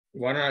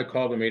Why don't I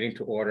call the meeting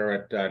to order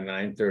at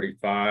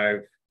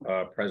 9:35?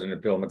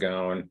 President Bill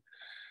McGowan,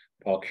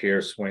 Paul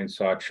Kears, Wayne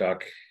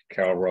Sawchuk,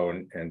 Carol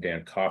Rowe, and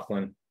Dan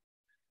Coughlin.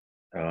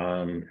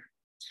 Our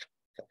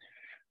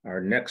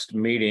next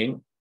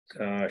meeting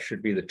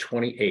should be the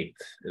 28th.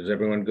 Is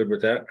everyone good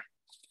with that?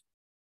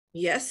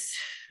 Yes.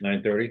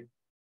 9:30?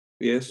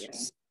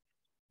 Yes.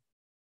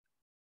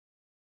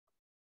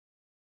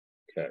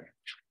 Okay.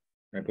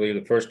 I believe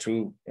the first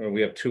two,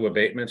 we have two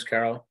abatements,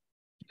 Carol.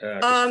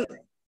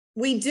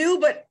 We do,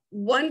 but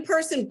one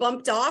person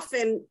bumped off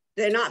and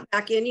they're not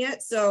back in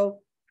yet.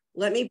 So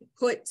let me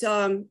put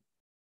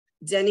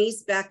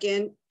Denny's back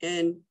in,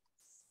 and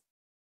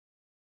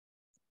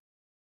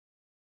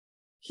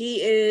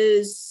he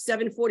is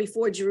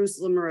 744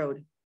 Jerusalem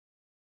Road.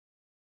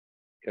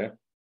 Okay.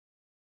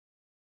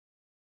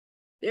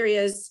 There he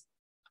is.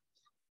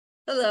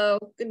 Hello,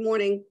 good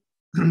morning.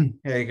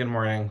 Hey, good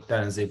morning.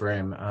 Dennis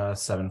Ibrahim,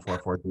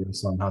 744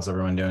 Jerusalem. How's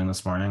everyone doing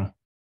this morning?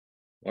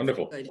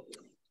 Wonderful. Good.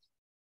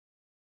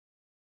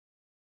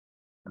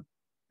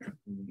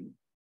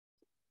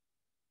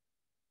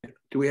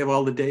 Do we have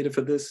all the data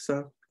for this,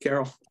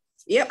 Carol?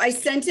 Yep, I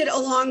sent it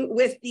along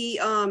with the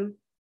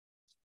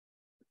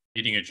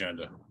meeting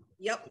agenda.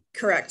 Yep,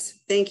 correct.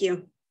 Thank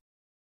you.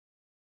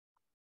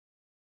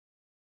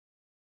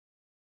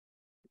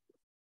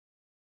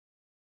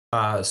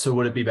 So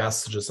would it be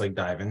best to just like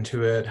dive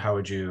into it? How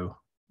would you?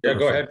 Yeah,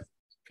 go ahead.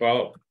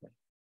 Follow.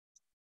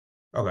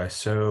 Okay,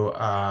 so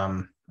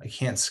I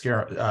can't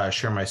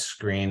share my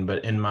screen,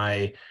 but in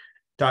my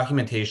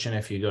documentation,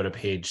 if you go to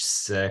page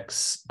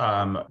 6,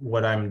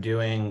 what I'm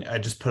doing, I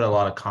just put a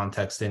lot of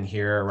context in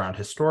here around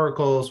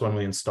historicals when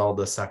we installed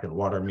the second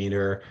water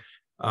meter.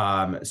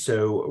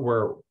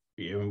 So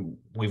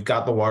we've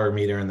got the water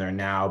meter in there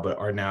now, but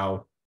are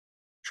now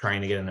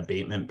trying to get an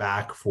abatement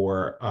back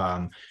for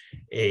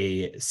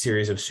a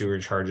series of sewer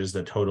charges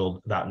that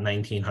totaled about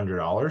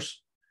 $1,900,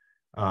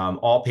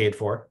 all paid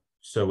for.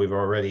 So we've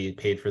already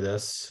paid for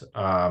this,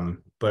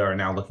 but are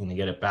now looking to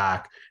get it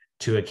back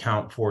to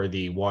account for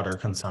the water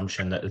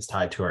consumption that is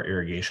tied to our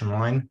irrigation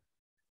line.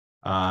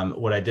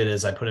 What I did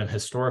is I put in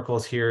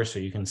historicals here so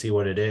you can see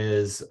what it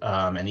is.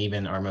 And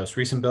even our most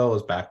recent bill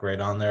is back right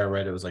on there,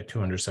 right? It was like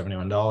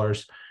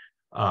 $271.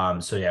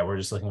 So yeah, we're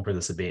just looking for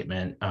this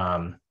abatement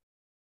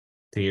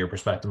to get your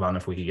perspective on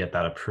if we could get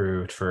that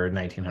approved for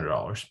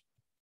 $1,900.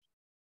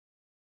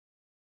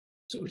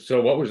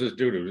 So what was this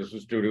due to? This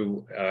was due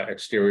to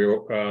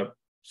exterior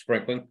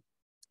sprinkling?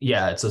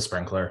 Yeah, it's a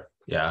sprinkler.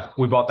 Yeah,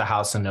 we bought the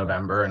house in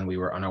November and we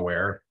were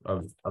unaware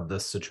of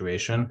this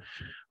situation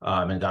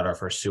and got our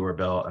first sewer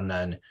bill. And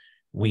then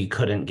we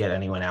couldn't get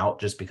anyone out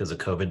just because of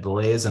COVID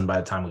delays. And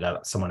by the time we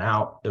got someone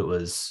out, it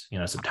was,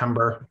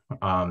 September.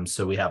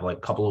 So we have like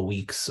a couple of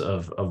weeks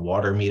of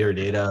water meter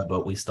data,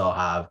 but we still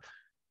have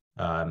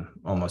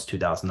almost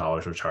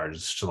 $2,000 of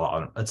charges. It's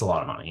a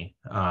lot of money.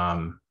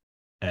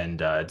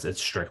 And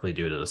it's strictly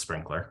due to the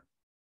sprinkler.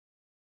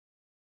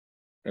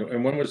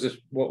 And when was this?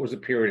 What was the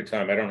period of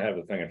time? I don't have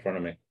the thing in front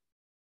of me.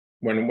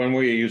 When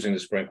were you using the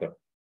sprinkler?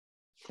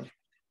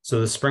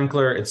 So the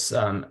sprinkler, it's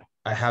I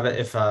have it.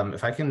 If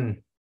I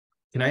can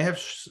I have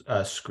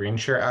screen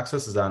share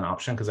access? Is that an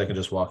option? Because I could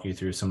just walk you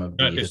through some of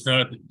the. It's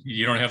not.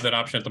 You don't have that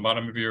option at the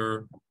bottom of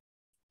your.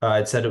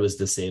 It said it was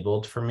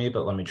disabled for me,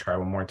 but let me try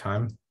one more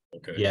time.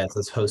 Okay. Yeah, it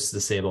says host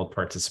disabled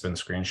participant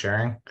screen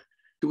sharing.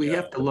 Do we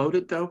have to load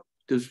it though?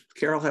 Does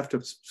Carol have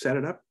to set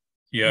it up?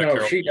 Yeah. No,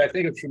 Carol, I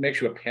think if she makes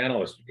you a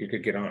panelist, you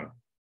could get on.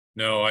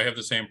 No, I have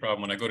the same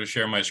problem. When I go to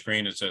share my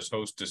screen, it says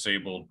host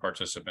disabled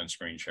participant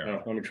screen sharing.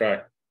 Oh, let me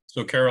try.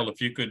 So Carol, if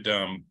you could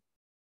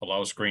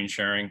allow screen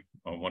sharing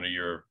on one of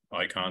your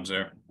icons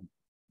there.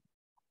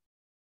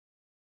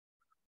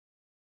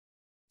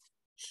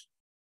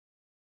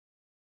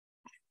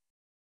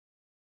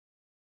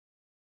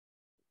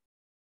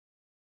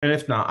 And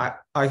if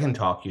not, I can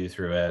talk you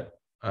through it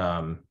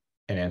and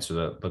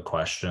answer the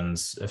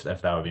questions if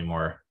that would be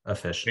more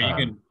efficient.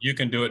 Yeah, you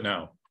can do it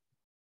now.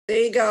 There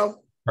you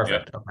go.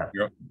 Perfect. Yeah. Okay.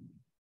 Yep.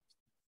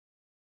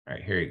 All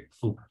right, here you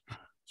go.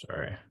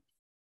 Sorry.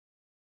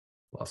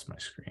 Lost my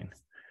screen.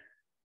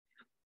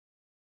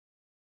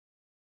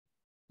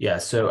 Yeah,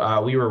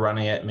 so we were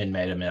running it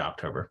mid-May to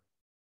mid-October.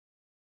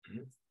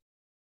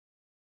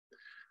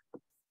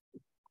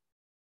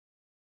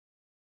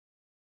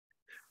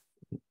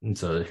 And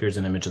so here's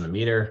an image of the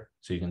meter.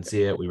 So you can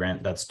see it.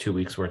 That's 2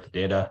 weeks worth of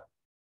data.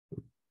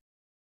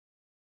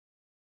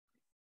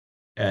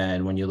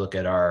 And when you look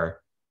at our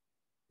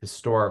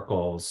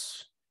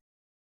historicals.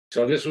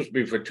 So this was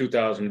for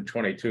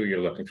 2022, you're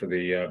looking for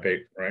the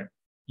abate, right?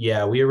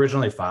 Yeah, we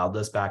originally filed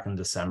this back in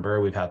December.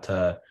 We've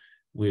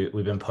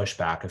been pushed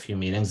back a few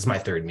meetings. This is my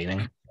third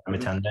meeting I'm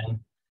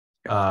attending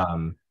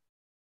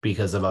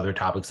because of other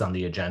topics on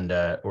the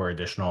agenda or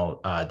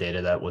additional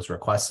data that was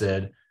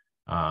requested.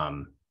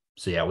 So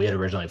yeah, we had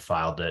originally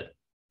filed it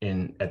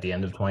at the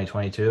end of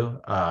 2022.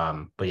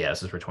 But yeah,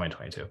 this is for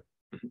 2022.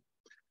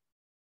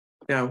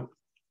 Now,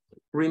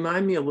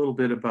 remind me a little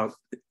bit about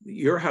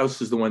your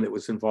house is the one that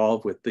was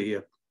involved with the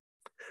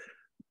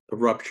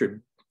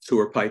ruptured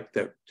sewer pipe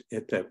that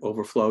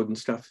overflowed and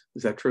stuff.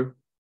 Is that true?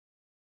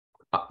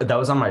 That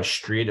was on my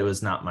street. It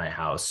was not my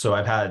house. So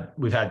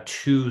we've had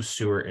two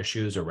sewer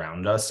issues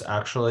around us,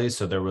 actually.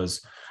 So there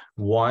was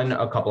one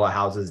a couple of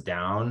houses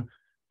down.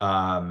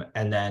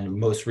 And then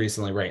most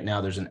recently, right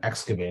now, there's an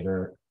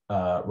excavator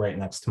right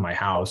next to my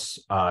house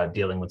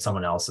dealing with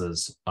someone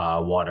else's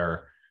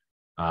water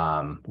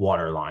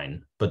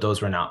line. But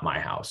those were not my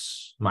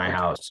house. My Okay.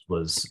 house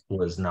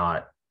was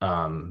not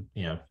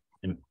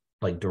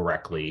like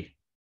directly.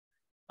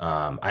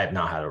 I have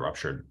not had a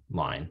ruptured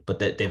line, but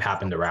they've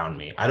happened around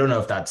me. I don't know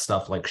if that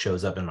stuff like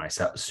shows up in my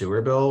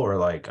sewer bill, or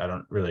like I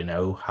don't really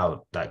know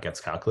how that gets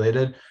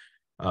calculated.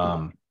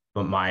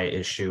 But my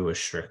issue is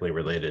strictly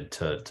related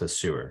to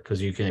sewer,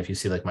 because if you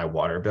see like my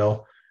water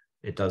bill,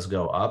 it does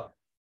go up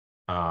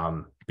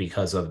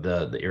because of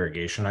the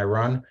irrigation I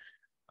run.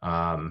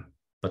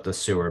 But the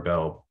sewer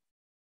bill,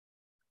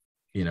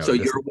 So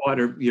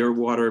your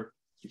water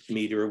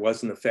meter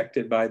wasn't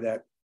affected by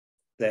that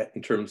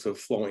in terms of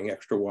flowing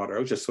extra water. I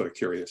was just sort of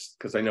curious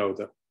because I know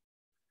that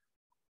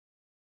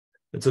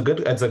it's a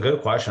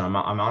good question. I'm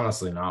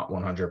honestly not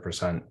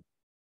 100%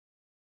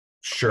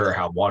 sure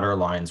how water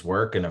lines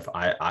work, and if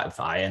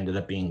I ended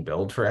up being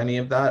billed for any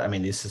of that. I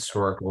mean, these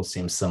historicals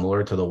seem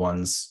similar to the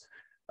ones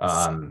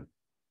that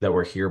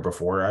were here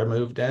before I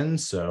moved in,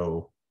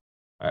 so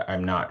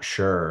I'm not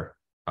sure.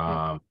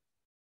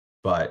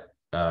 But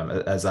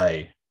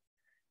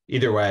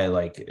either way,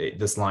 like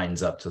this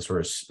lines up to sort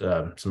of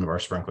some of our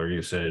sprinkler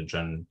usage,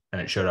 and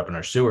it showed up in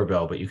our sewer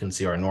bill. But you can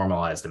see our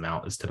normalized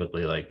amount is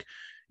typically like,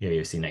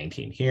 you see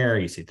 19 here,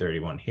 you see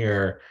 31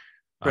 here.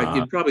 right.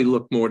 You'd probably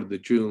look more to the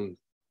June.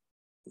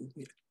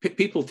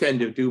 People tend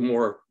to do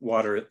more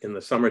water in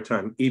the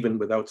summertime, even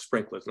without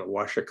sprinklers, and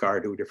wash a car,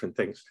 do different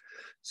things.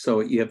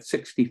 So you have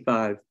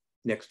 65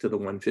 next to the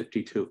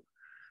 152.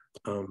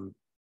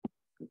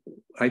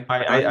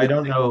 I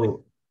don't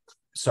know.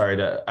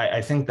 Sorry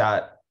I think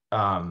that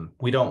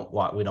we don't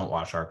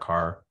wash our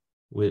car.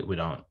 We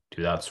don't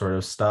do that sort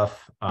of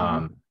stuff.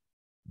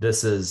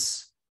 This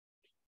is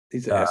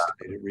these are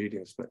estimated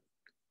readings, but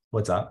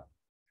what's that?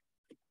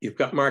 You've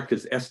got marked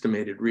as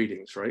estimated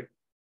readings, right?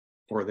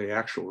 Or the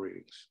actual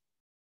readings?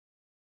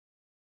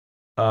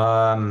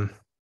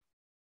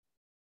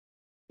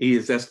 E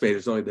is estimated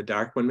is only the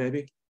dark one,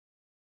 maybe?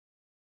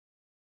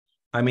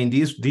 I mean,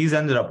 these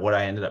ended up what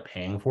I ended up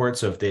paying for it.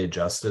 So if they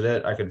adjusted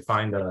it, I could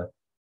find a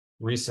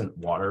recent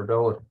water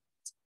bill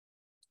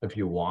if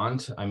you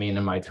want. I mean,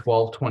 in my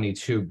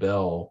 12/22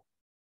 bill.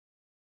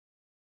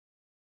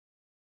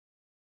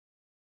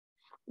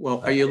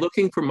 Well, are you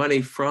looking for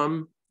money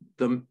from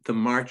the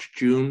March,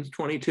 June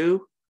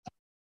 22?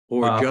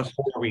 Or just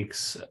 4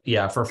 weeks?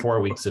 Yeah, for 4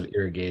 weeks of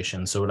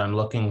irrigation. So what I'm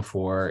looking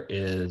for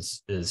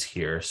is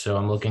here. So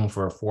I'm looking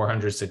for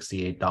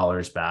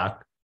 $468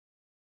 back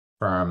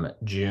from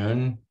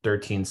June,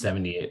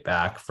 $1378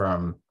 back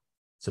from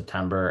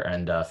September,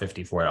 and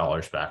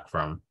 $54 back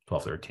from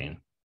 12/13,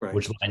 right.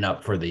 which line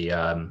up for the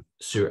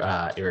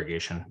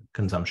irrigation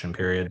consumption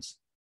periods.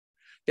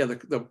 Yeah,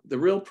 the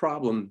real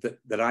problem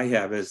that I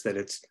have is that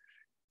it's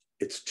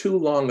too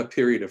long a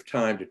period of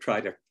time to try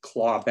to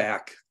claw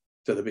back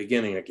to the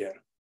beginning again.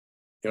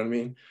 You know what I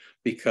mean?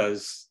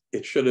 Because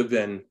it should have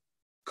been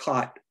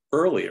caught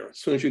earlier. As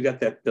soon as you got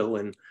that bill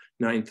in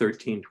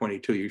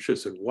 9/13/22, you should have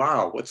said,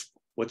 wow,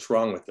 what's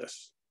wrong with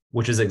this?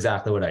 Which is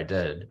exactly what I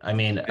did. I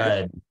mean,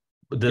 Who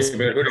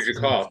did you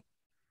call?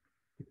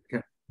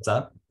 What's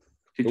that?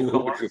 Did you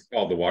Who did you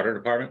call? The water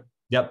department?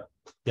 Yep.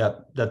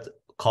 That's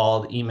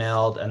called,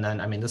 emailed, and then,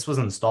 I mean, this was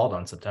installed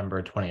on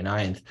September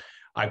 29th.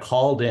 I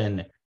called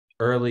in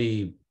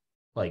early,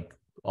 like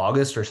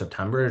August or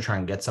September, to try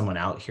and get someone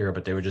out here,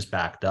 but they were just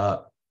backed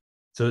up.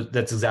 So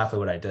that's exactly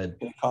what I did.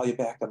 Can I call you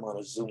back? I'm on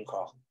a Zoom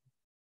call.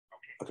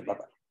 Okay,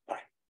 bye-bye. Bye.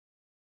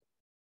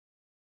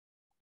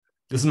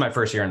 This is my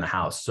first year in the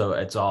house, so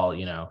it's all,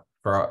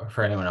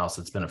 for anyone else,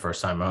 it's been a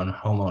first time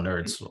homeowner.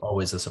 It's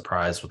always a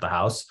surprise with the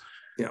house.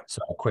 Yeah.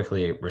 So I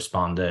quickly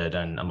responded,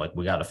 and I'm like,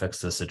 we got to fix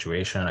this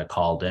situation. I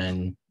called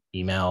in,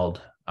 emailed.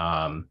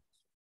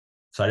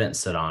 So I didn't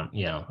sit on,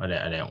 I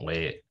didn't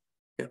wait.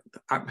 Yeah,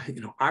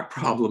 our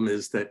problem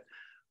is that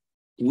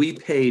we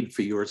paid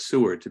for your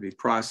sewer to be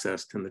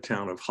processed in the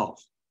town of Hull.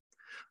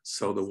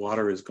 So the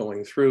water is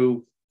going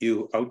through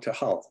you out to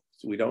Hull.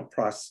 So we don't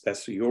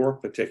process your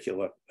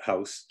particular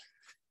house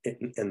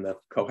in the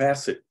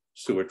Cohasset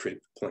sewer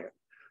treatment plant.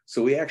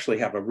 So we actually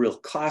have a real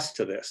cost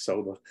to this.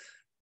 So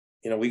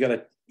you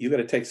got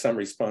to take some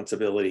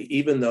responsibility,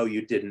 even though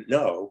you didn't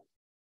know,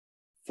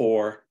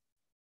 for,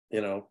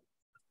 I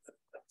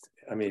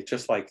mean,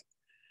 just like,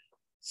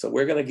 so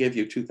we're going to give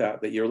you $2,000,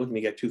 that you're looking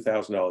to get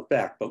 $2,000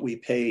 back, but we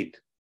paid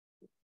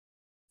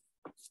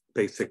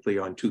basically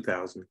on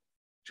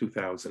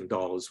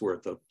 $2,000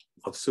 worth of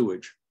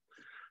sewage.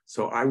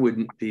 So I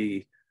wouldn't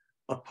be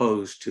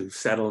opposed to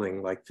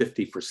settling like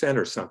 50%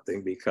 or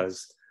something,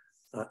 because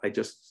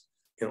it's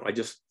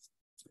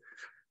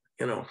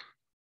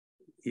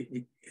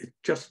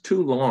just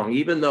too long,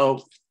 even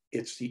though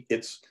it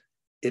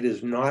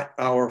is not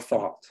our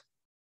fault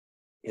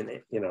in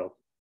it,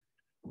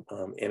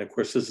 And of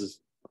course, this is,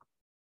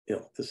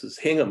 this is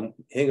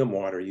Hingham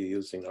water you're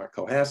using, not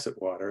Cohasset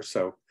water.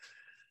 So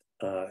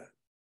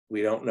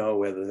we don't know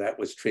whether that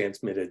was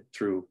transmitted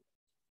through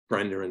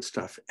Brenda and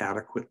stuff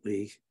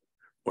adequately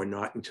or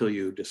not until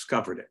you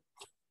discovered it.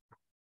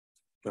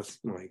 That's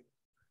my.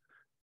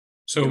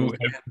 So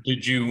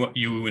did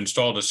you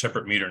installed a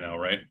separate meter now,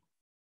 right?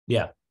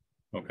 Yeah.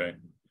 Okay.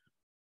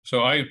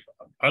 So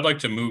I'd like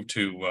to move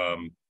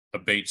to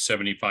abate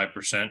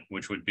 75%,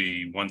 which would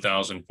be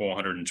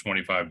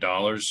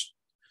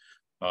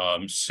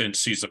 $1,425.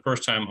 Since he's the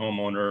first time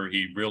homeowner,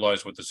 he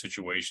realized what the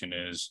situation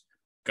is,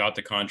 got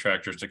the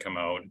contractors to come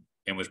out,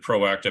 and was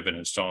proactive in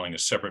installing a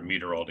separate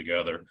meter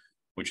altogether,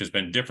 which has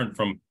been different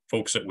from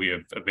folks that we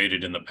have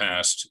abated in the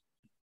past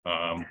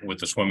with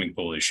the swimming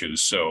pool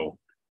issues. So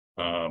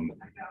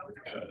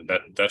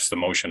that's the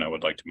motion I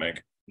would like to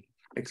make.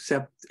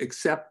 Except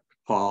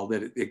Paul,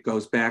 that it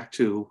goes back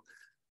to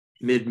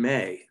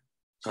mid-May,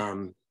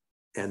 and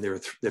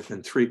there've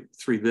been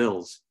three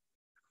bills.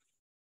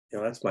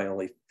 That's my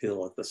only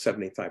feel at the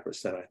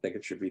 75%. I think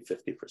it should be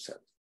 50%,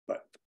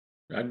 but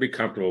I'd be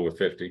comfortable with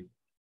 50.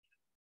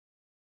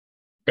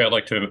 Okay, I'd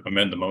like to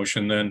amend the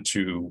motion then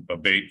to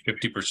abate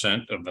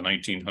 50% of the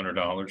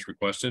 $1,900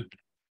 requested.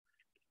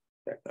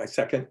 I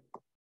second.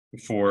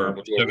 For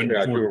do a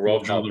roll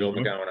call. Bill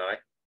McGowan, aye.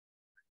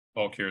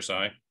 Paul Kears,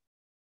 aye.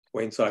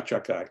 Wayne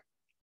Sawchuk, aye.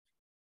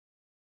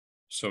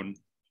 So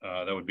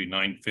that would be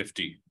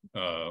 $950,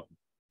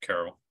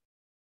 Carol.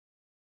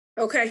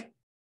 Okay,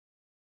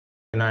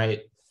 And I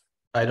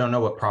don't know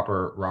what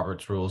proper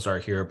Robert's rules are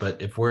here,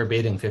 but if we're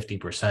abating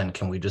 50%,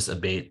 can we just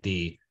abate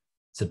the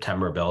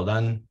September bill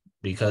then?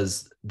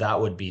 Because that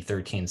would be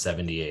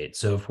 $1,378.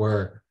 So if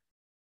we're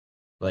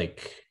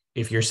like,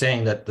 if you're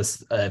saying that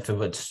this, if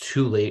it's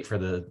too late for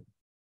the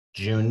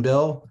June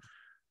bill,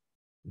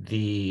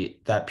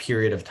 that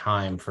period of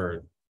time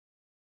for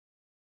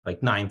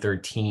like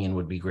 9/13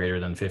 would be greater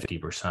than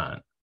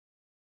 50%.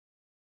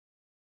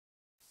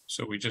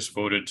 So we just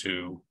voted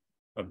to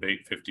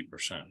abate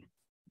 50%.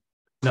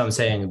 No, I'm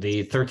saying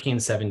the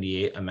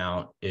 1378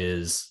 amount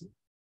is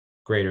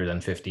greater than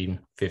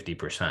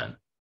 50%.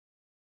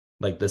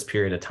 Like this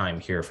period of time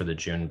here for the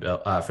June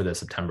bill, for the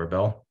September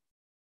bill.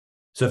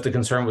 So if the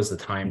concern was the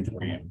time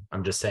frame,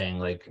 I'm just saying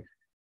like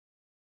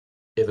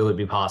if it would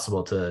be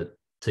possible to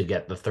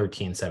get the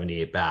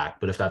 1378 back,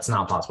 but if that's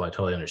not possible, I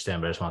totally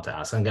understand. But I just want to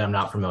ask. And again, I'm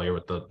not familiar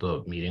with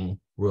the meeting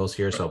rules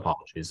here, so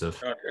apologies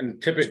if. And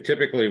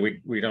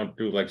typically we don't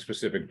do like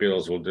specific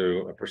bills. We'll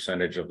do a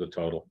percentage of the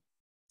total.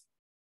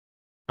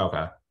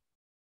 Okay.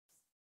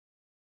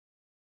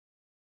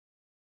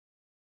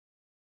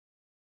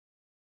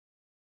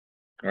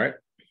 All right.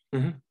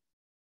 Mm-hmm.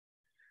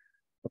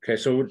 Okay,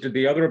 so did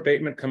the other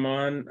abatement come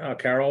on,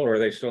 Carol, or are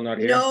they still not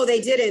here? no,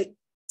 they didn't.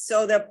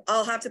 So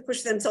I'll have to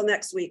push them till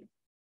next week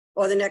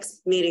or the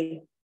next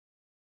meeting.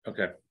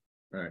 Okay,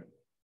 all right.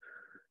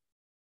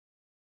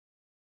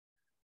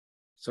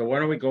 So why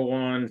don't we go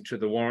on to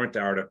the warrant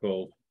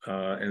article?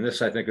 And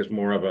this, I think, is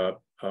more of a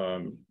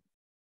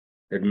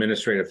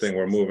administrative thing.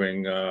 We're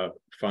moving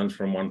funds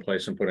from one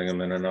place and putting them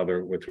in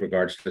another with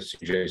regards to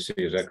CJC.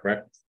 Is that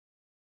correct?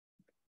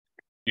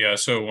 Yeah,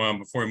 so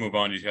before we move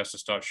on, he has to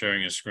stop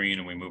sharing his screen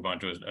and we move on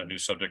to a new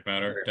subject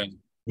matter. Then.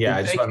 Yeah,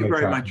 I just thank you want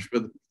to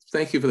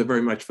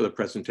very much for the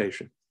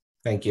presentation.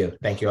 Thank you.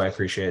 I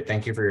appreciate it.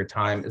 Thank you for your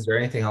time. Is there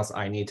anything else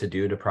I need to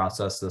do to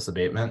process this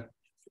abatement?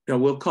 No,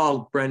 we'll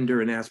call Brenda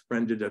and ask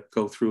Brenda to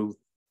go through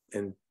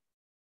and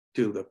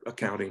do the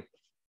accounting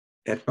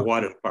at the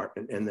water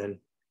department, and then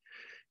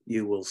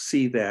you will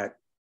see that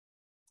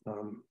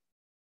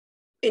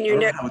In your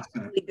next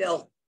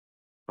bill.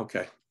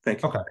 Okay,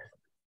 thank you. Okay.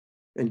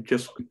 And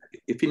just,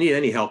 if you need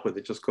any help with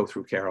it, just go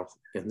through Carol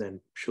and then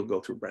she'll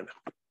go through Brenda.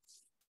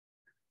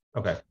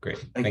 Okay,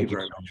 great. Thank you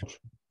very much. Okay.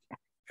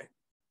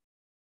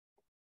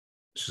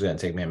 It's just gonna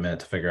take me a minute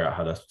to figure out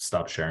how to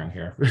stop sharing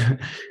here.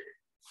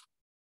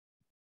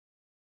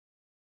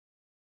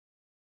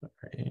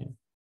 Okay.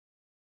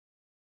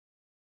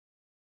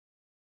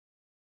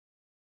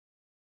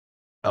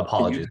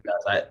 Apologies,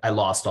 guys. I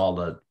lost all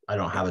the. I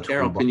don't have a.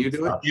 Carol, can you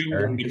do it?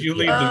 If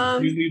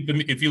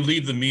you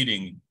leave the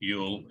meeting,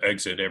 you'll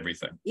exit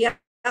everything. Yeah.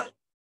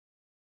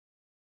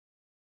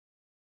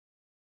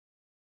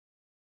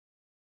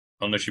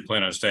 Unless you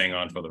plan on staying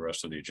on for the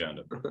rest of the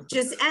agenda.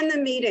 Just end the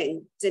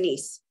meeting,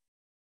 Denise.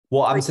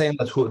 Well, I'm saying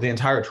the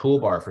entire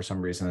toolbar for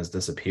some reason has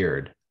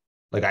disappeared.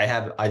 Like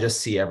I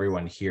just see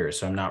everyone here,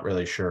 so I'm not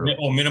really sure.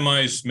 Oh,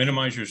 minimize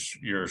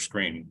your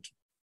screen.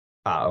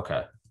 Ah,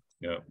 okay.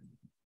 Yeah.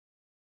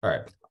 All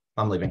right.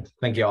 I'm leaving.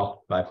 Thank you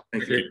all. Bye.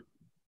 Thank you.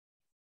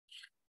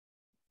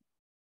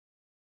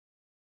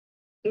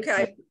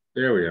 Okay.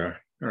 There we are.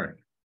 All right.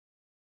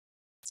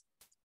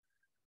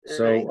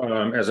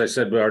 So as I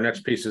said, our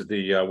next piece is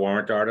the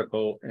warrant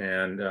article,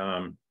 and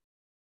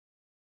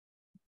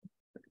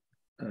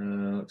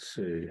let's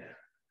see.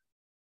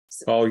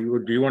 Paul,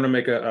 do you want to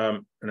make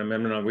an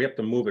amendment on? We have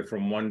to move it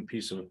from one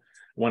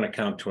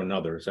account to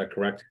another. Is that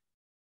correct?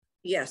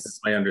 Yes.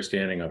 That's my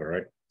understanding of it,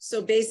 right?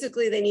 So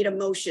basically, they need a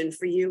motion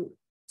for you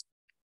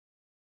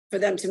for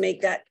them to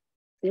make that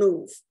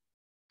move.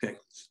 Okay,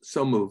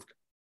 so moved.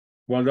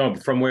 Well, no,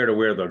 from where to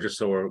where though, just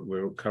so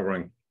we're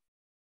covering.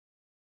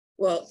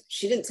 Well,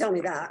 she didn't tell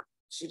me that.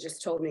 She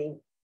just told me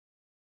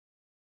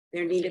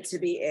there needed to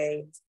be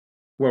a,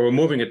 Well, we're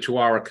moving it to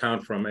our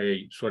account from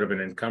a sort of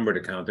an encumbered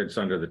account that's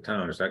under the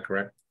town. Is that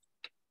correct?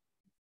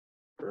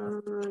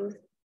 hold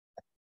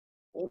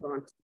on.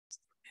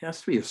 It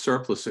has to be a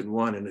surplus in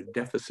one and a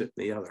deficit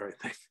in the other, I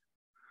think.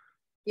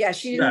 Yeah,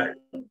 she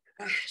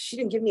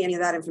didn't give me any of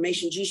that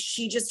information.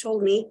 She just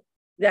told me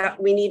that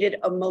we needed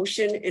a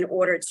motion in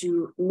order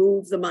to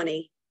move the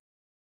money.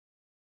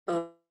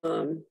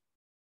 Line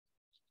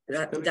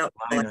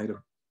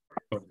item.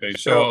 Okay,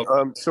 So,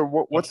 so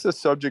so what's the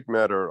subject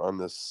matter on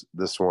this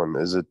one?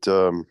 Is it,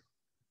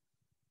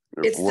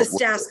 It's the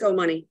Stasco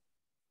money.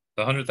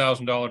 the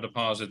 $100,000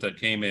 deposit that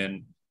came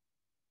in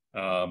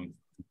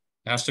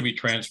has to be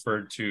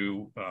transferred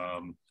to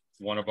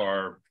one of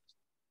our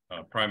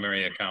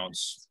primary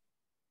accounts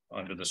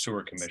under the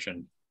sewer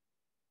commission.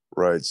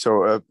 right?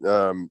 So,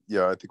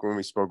 yeah, I think when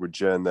we spoke with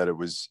Jen that it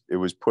was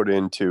put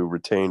into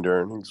retained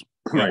earnings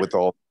Right. with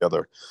all the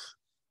other.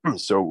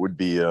 So it would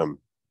be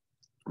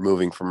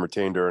moving from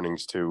retained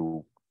earnings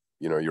to,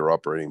 your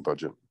operating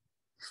budget.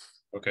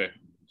 Okay,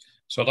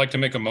 so I'd like to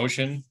make a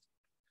motion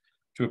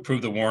to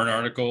approve the warrant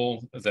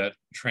article that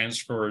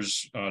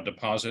transfers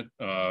deposit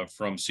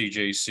from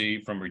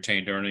CJC from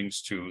retained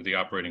earnings to the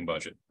operating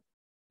budget.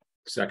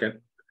 Second.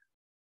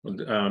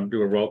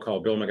 Do a roll call.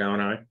 Bill McGowan,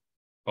 aye.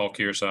 Paul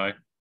Kearsey, aye.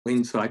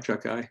 Wayne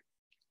Sawchuk, aye.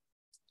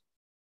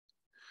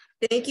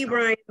 Thank you,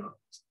 Brian.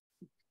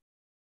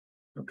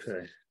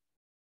 Okay.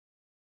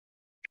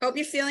 Hope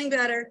you're feeling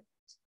better.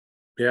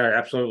 Yeah,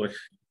 absolutely.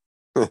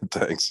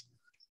 Thanks.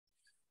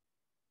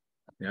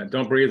 Yeah,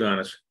 don't breathe on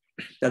us.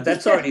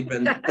 That's already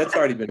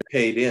been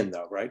paid in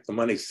though, right? The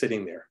money's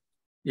sitting there.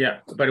 Yeah,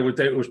 but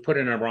it was put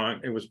in a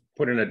wrong, it was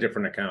put in a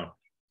different account.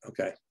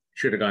 Okay.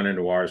 Should have gone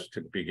into ours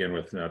to begin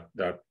with,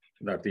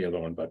 not the other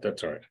one, but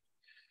that's all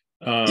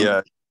right.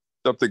 Yeah,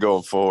 something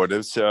going forward.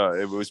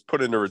 It was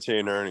put into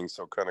retained earnings,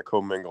 so kind of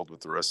commingled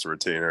with the rest of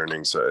retained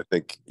earnings. So I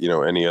think,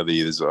 any of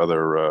these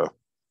other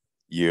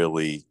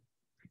yearly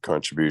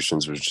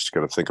contributions, we're just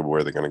got to think of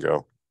where they're going to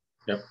go.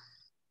 Yep.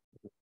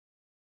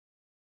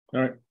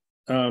 All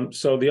right.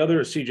 So the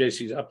other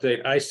CJC's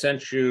update, I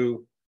sent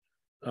you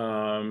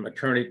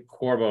Attorney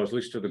Corbo's, at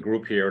least to the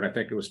group here, and I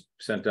think it was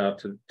sent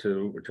out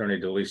to Attorney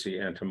DeLisi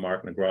and to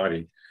Mark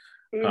Negrati.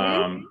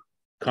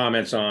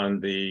 Comments on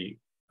the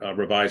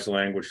revised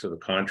language to the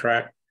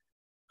contract.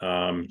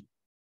 And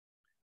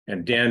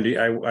Dan,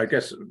 I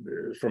guess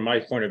from my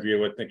point of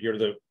view, I think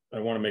I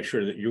want to make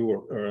sure that you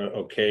are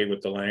okay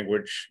with the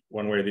language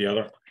one way or the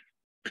other.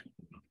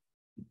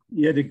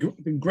 Yeah,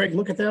 did Greg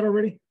look at that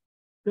already?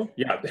 Bill?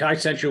 Yeah, I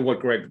sent you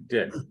what Greg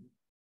did.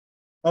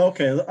 Oh,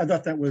 okay, I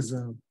thought that was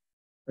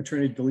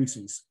Attorney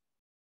DeLisi's.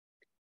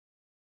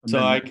 So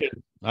I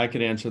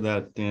could answer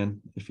that,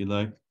 Dan, if you'd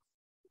like.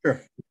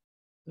 Sure.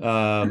 So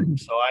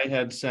I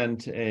had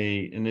sent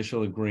a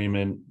initial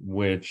agreement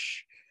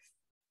which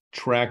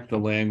tracked the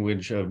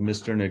language of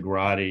Mr.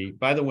 Negrati.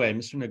 By the way,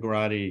 Mr.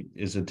 Negrati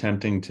is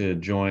attempting to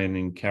join,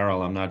 and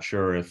Carol, I'm not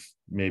sure if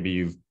maybe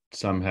you've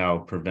somehow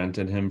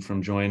prevented him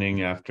from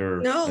joining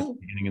after the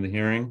beginning of the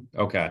hearing.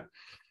 Okay.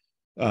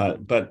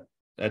 But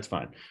that's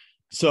fine.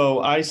 So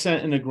I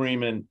sent an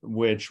agreement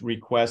which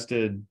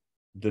requested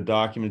the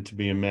document to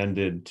be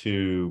amended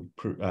to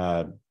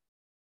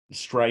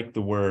strike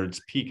the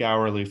words peak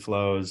hourly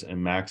flows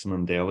and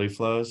maximum daily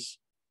flows.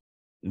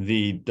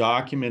 The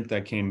document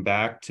that came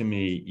back to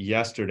me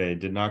yesterday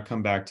did not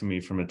come back to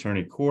me from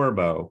Attorney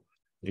Corbo.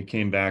 It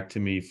came back to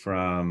me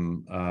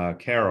from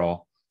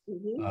Carol.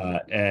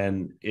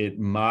 And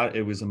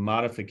it was a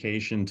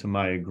modification to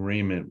my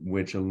agreement,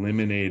 which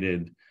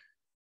eliminated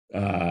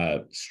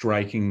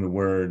striking the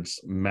words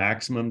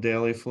maximum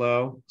daily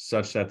flow,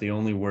 such that the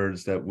only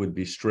words that would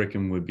be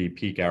stricken would be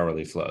peak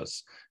hourly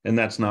flows. And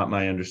that's not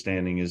my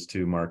understanding as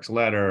to Mark's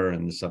letter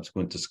and the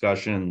subsequent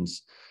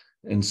discussions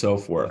and so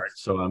forth.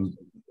 So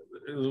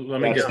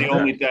that's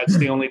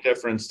the only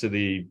difference to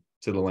the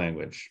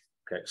language.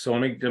 Okay, so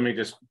let me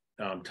just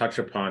touch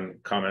upon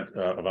comment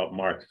about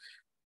Mark.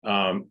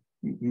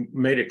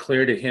 Made it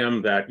clear to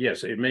him that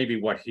yes, it may be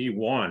what he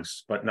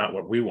wants, but not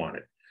what we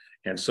wanted.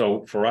 And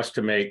so for us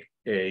to make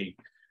a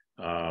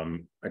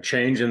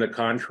change in the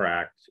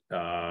contract,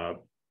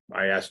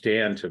 I asked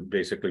Dan to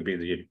basically be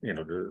the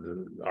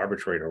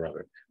arbitrator of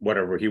it,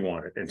 whatever he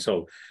wanted. And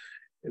so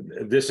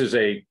this is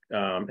in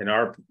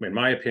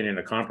my opinion,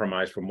 a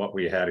compromise from what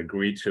we had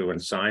agreed to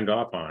and signed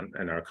off on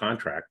in our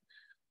contract.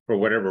 For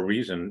whatever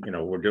reason,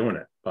 we're doing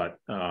it, but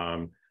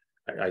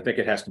I think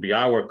it has to be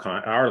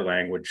our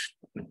language,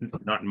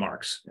 not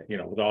Mark's.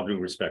 With all due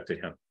respect to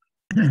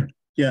him.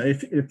 Yeah,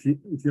 if you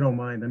don't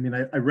mind, I mean,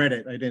 I read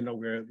it. I didn't know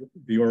where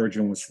the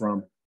origin was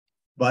from,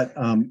 but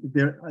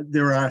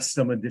there are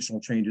some additional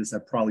changes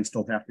that probably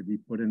still have to be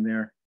put in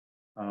there.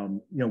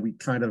 We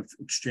kind of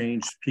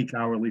exchanged peak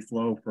hourly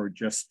flow for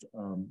just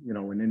an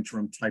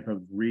interim type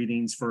of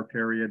readings for a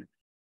period,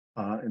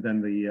 and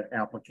then the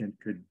applicant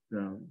could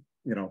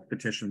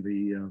petition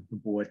the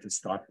board to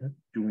start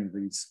doing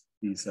these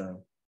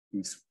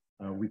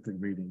weekly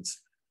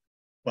readings.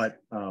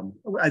 But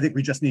I think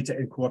we just need to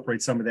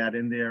incorporate some of that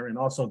in there. And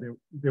also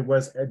there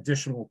was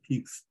additional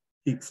peak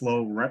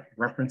flow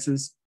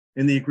references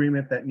in the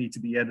agreement that need to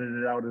be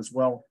edited out as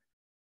well.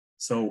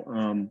 So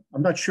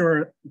I'm not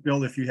sure,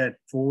 Bill, if you had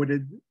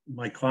forwarded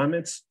my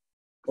comments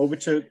over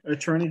to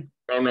attorney.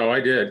 Oh, no, I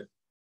did.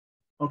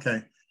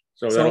 Okay.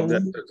 So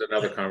that's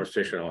another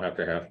conversation I'll have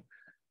to have.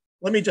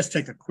 Let me just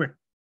take a quick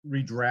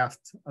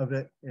redraft of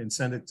it and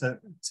send it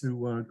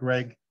to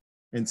Greg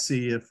and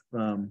see if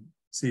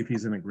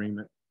he's in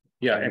agreement.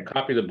 Yeah, and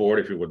copy the board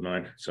if you would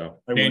mind.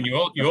 So, and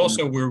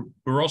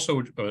we're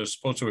also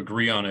supposed to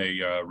agree on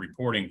a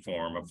reporting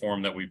form, a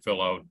form that we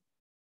fill out.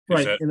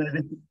 Right, and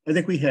I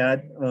think we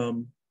had,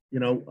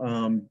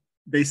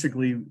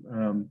 basically,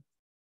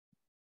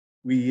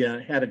 we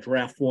had a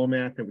draft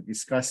format that we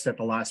discussed at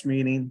the last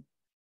meeting,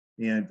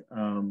 and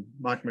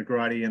Mark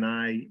McGrady and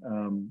I,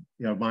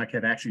 Mark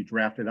had actually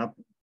drafted up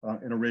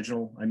an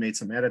original. I made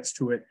some edits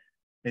to it,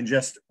 and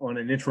just on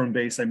an interim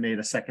base, I made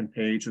a second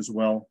page as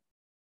well.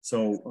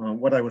 So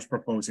what I was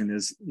proposing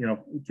is,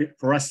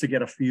 for us to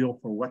get a feel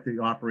for what the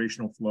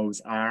operational flows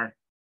are,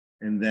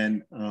 and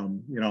then,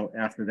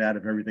 after that,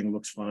 if everything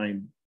looks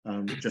fine,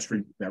 just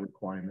remove that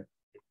requirement.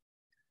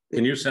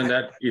 Can you send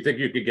that? You think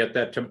you could get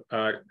that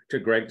to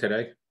Greg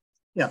today?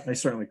 Yeah, I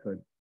certainly could.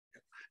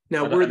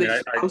 Now,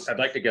 I'd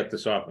like to get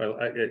this off.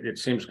 It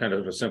seems kind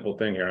of a simple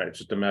thing here. It's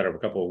just a matter of a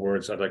couple of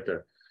words. I'd like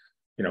to,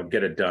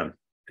 get it done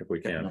if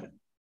we can.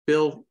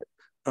 Bill,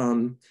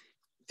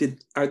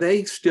 are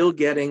they still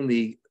getting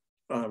the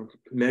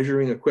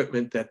measuring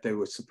equipment that they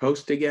were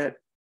supposed to get?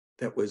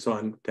 That was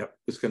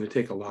going to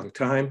take a long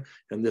time,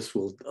 and this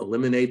will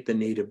eliminate the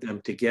need of them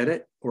to get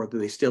it, or do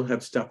they still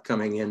have stuff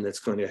coming in that's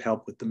going to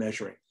help with the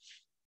measuring?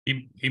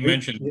 He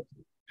mentioned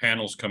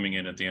panels coming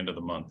in at the end of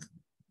the month.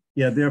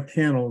 Yeah, their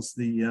panels,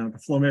 the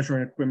flow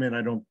measuring equipment,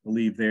 I don't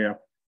believe they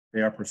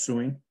are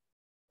pursuing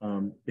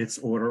its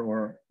order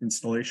or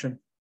installation,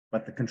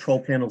 but the control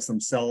panels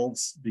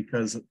themselves,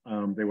 because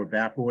they were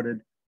back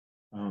ordered,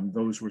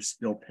 those were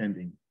still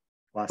pending.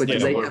 But do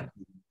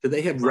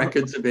they have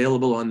records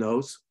available on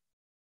those?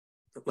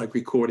 Like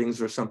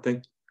recordings or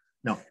something?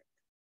 No.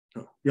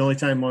 The only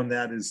time on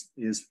that is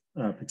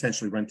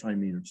potentially runtime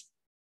meters,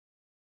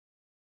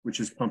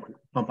 which is pump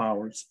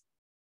hours.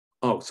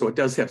 Oh, so it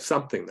does have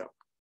something though.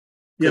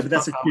 Yeah, but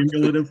that's a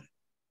cumulative.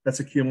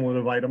 That's a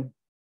cumulative item.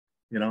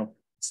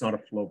 It's not a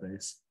flow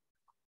base.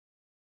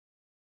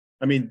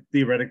 I mean,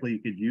 theoretically, you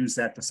could use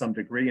that to some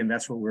degree, and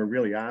that's what we're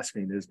really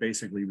asking is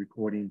basically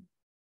recording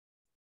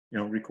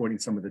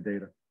some of the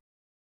data.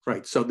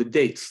 Right, so the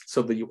dates,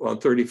 so that on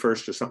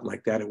 31st or something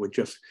like that, it would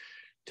just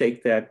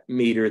take that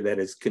meter that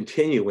is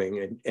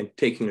continuing and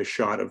taking a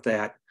shot of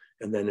that,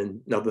 and then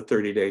in another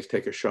 30 days,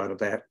 take a shot of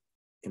that,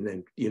 and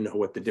then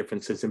what the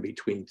difference is in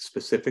between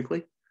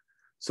specifically.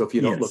 So if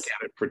you don't look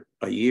at it for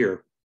a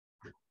year,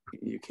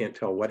 you can't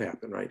tell what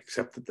happened, right?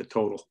 Except that the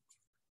total.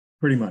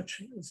 Pretty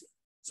much.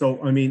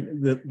 So, I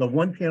mean, the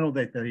one panel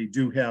that they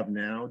do have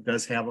now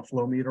does have a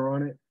flow meter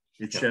on it.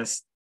 It's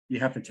just, you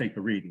have to take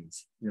the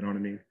readings, you know what I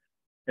mean?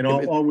 And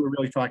all we're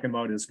really talking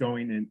about is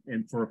going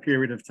and for a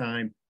period of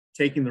time,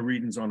 taking the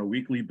readings on a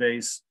weekly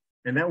base.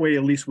 And that way,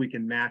 at least we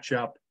can match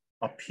up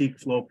a peak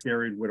flow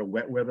period with a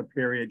wet weather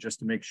period, just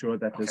to make sure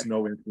that there's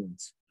no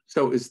influence.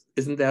 So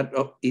isn't that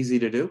easy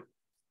to do?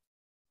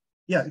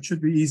 Yeah, it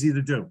should be easy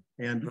to do.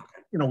 And,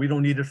 we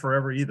don't need it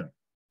forever either.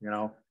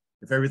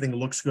 If everything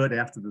looks good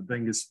after the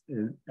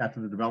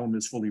development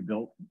is fully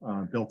built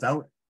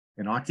out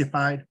and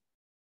occupied,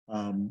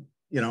 and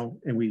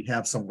we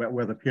have some wet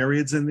weather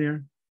periods in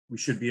there, we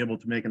should be able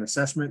to make an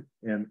assessment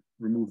and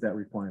remove that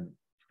requirement.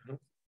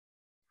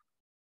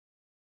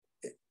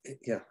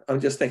 Yeah, I'm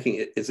just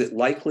thinking, is it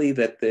likely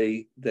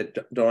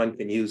that Don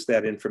can use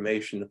that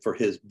information for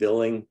his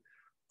billing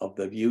of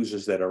the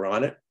users that are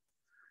on it?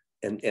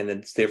 And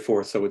it's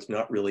therefore, so it's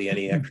not really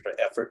any extra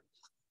effort.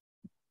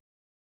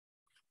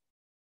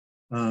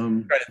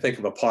 I'm trying to think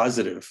of a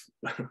positive.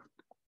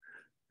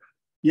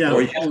 Yeah,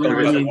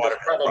 it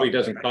probably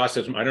doesn't cost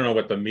us. I don't know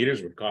what the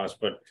meters would cost,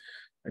 but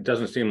it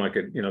doesn't seem like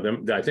it.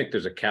 I think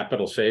there's a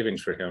capital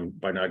savings for him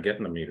by not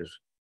getting the meters.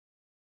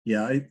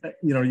 Yeah,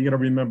 you got to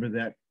remember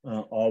that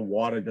all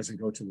water doesn't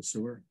go to the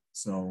sewer.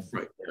 So,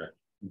 right.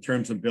 In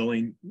terms of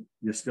billing,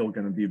 you're still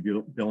going to be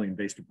billing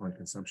based upon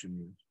consumption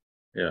meters.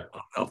 Yeah,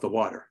 of the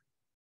water.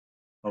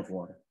 Of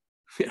water.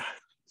 Yeah.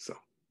 So.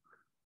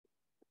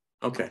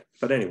 Okay,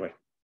 but anyway.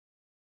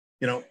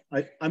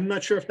 I'm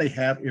not sure if they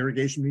have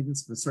irrigation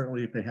meters, but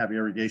certainly if they have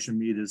irrigation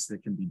meters, there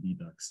can be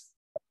deducts.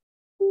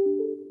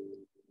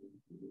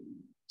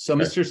 So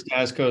Mr.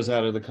 Stasko is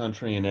out of the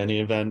country in any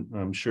event.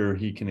 I'm sure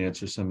he can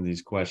answer some of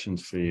these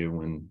questions for you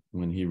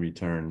when he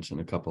returns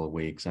in a couple of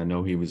weeks. I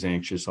know he was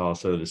anxious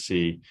also to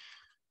see,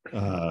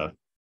 how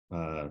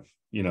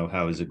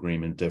his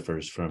agreement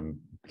differs from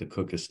the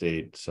Cook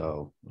estate.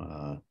 So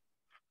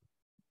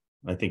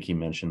I think he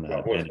mentioned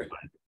that.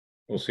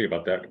 We'll see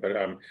about that. But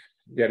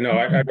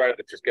I'd rather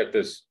just get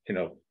this,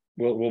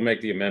 we'll make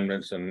the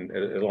amendments, and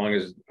as long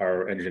as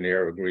our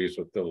engineer agrees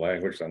with the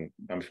language, then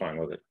I'm fine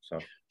with it, so.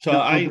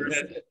 So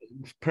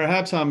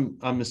perhaps I'm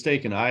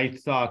mistaken. I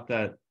thought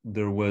that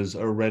there was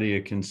already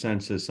a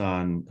consensus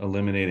on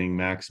eliminating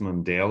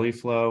maximum daily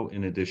flow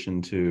in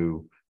addition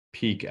to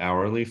peak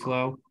hourly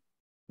flow.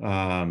 So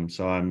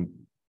I'm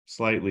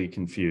slightly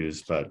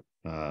confused, but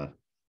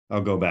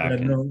I'll go back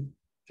and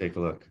take a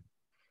look.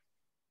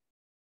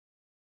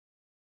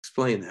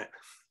 Explain that.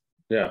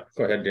 Yeah,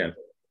 go ahead, Dan.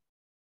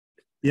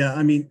 Yeah,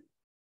 I mean,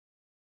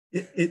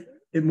 it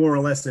more or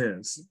less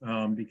is,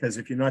 because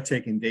if you're not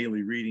taking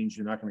daily readings,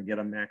 you're not going to get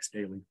a max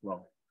daily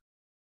flow.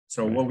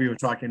 So what we were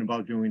talking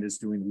about doing is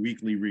doing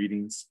weekly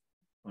readings,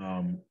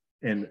 and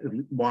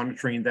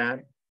monitoring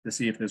that to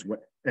see if there's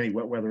any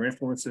wet weather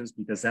influences,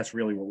 because that's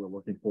really what we're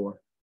looking for,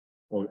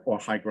 or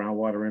high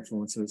groundwater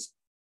influences.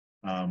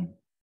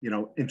 You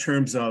know, in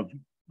terms of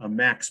a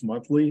max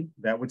monthly,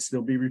 that would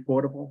still be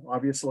reportable,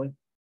 obviously.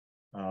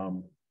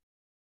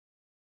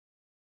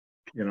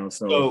 You know,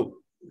 so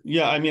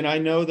yeah, I mean, I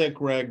know that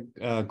Greg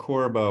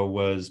Corbo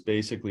was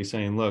basically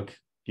saying, look,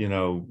 you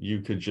know,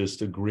 you could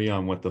just agree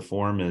on what the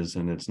form is,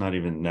 and it's not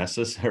even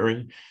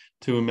necessary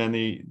to amend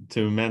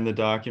the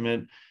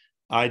document.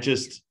 I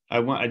just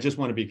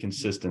want to be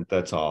consistent.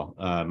 That's all.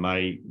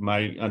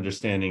 My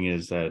understanding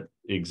is that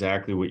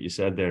exactly what you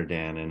said there,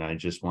 Dan, and I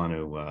just want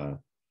to.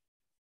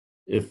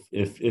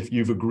 If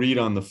you've agreed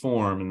on the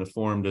form and the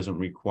form doesn't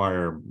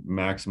require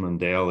maximum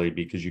daily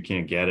because you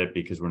can't get it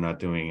because we're not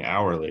doing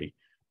hourly,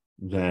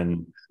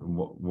 then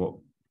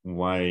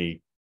why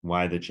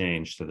the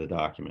change to the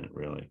document,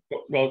 really?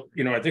 Well,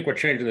 you know, I think we're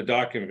changing the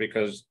document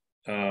because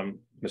Mr.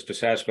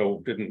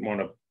 Sasko didn't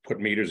want to put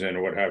meters in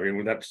or what have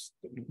you. That's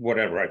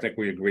whatever. I think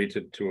we agreed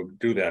to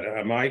do that.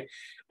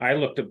 I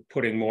looked at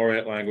putting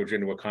more language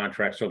into a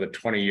contract so that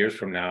 20 years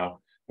from now,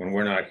 when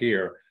we're not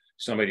here,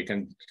 somebody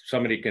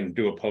can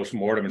do a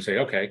post-mortem and say,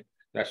 okay,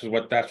 that's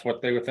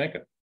what they were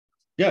thinking.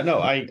 Yeah, no,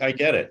 I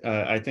get it.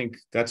 I think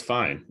that's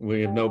fine.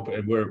 We have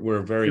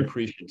we're very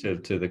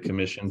appreciative to the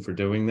commission for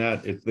doing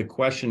that. If the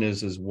question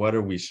is what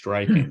are we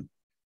striking?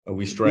 Are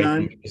we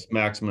striking just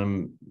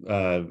maximum?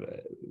 Are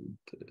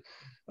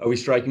we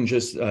striking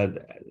just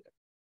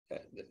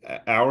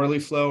hourly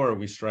flow, or are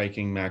we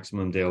striking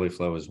maximum daily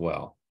flow as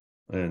well?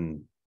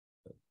 And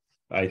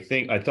I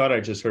thought I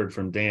just heard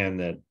from Dan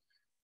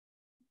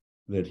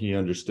that he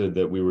understood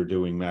that we were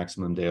doing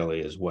maximum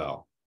daily as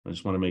well. I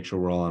just want to make sure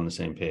we're all on the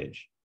same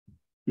page.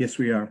 yes,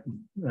 we are.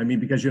 I mean,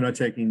 because you're not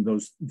taking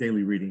those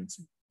daily readings.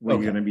 What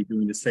you're going to be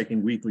doing is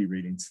taking weekly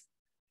readings.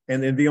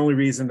 And then the only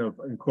reason of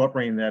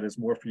incorporating that is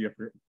more for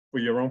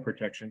your own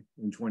protection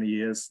in 20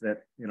 years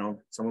that, you know,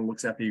 someone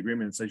looks at the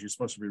agreement and says you're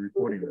supposed to be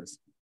reporting this.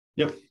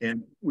 Yep.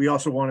 And we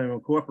also want to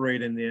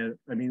incorporate in there,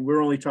 I mean,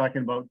 we're only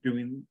talking about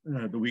doing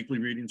the weekly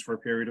readings for a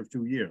period of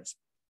 2 years.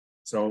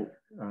 So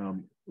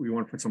we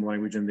want to put some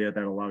language in there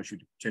that allows you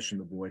to petition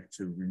the board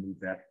to remove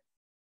that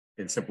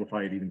and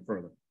simplify it even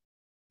further.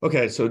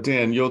 Okay, so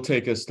Dan, you'll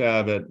take a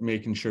stab at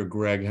making sure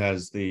Greg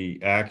has the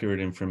accurate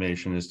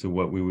information as to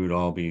what we would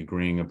all be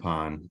agreeing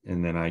upon,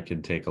 and then I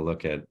could take a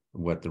look at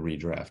what the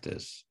redraft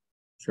is.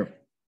 Sure.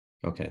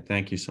 Okay,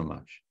 thank you so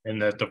much.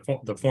 And that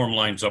the form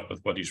lines up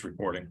with what he's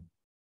reporting.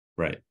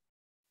 Right.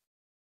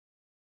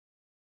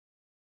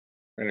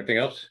 Anything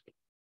else?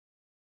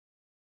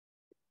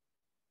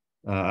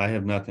 I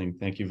have nothing.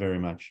 Thank you very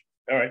much.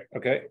 All right.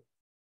 Okay.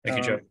 Thank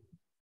you, Jeff.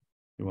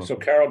 You're welcome. So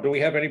Carol, do we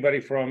have anybody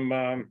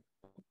from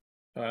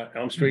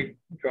Elm Street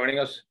joining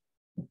us?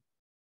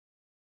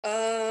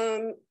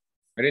 I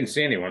didn't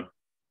see anyone.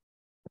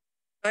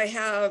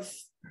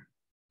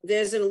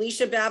 There's an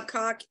Alicia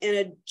Babcock and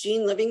a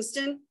Jean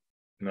Livingston.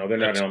 No, they're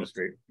not Elm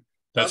Street.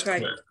 That's okay.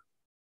 clear.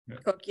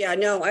 Cook, yeah,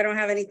 no, I don't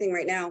have anything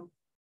right now.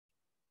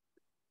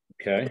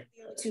 Okay.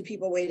 2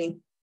 people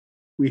waiting.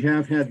 We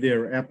have had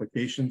their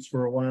applications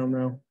for a while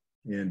now.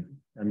 And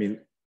I mean,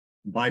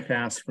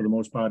 bypass for the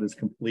most part is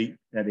complete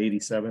at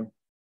 87.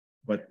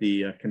 But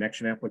the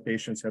connection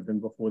applications have been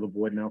before the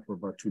board now for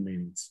about 2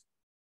 meetings.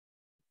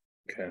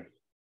 Okay.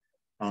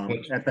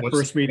 At the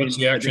first meeting,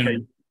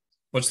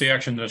 what's the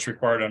action that's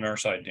required on our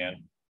side,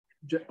 Dan?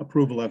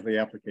 Approval of the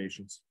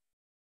applications.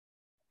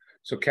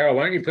 So Carol,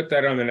 why don't you put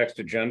that on the next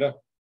agenda?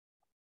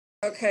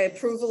 Okay,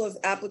 approval of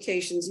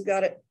applications. You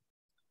got it.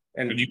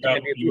 And Dan,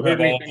 have you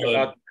heard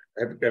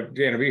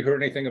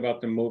anything about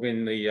them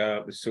moving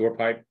the sewer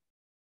pipe?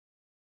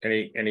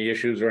 Any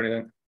issues or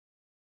anything?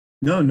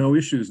 No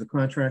issues. The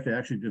contractor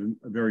actually did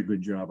a very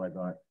good job, I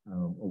thought,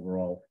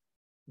 overall.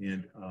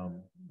 And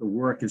the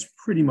work is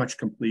pretty much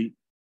complete.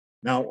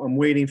 Now I'm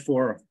waiting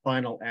for a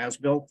final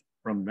as-built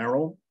from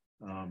Merrill.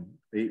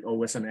 They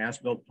owe us an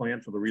as-built plan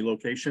for the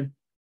relocation.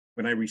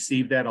 When I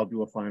receive that, I'll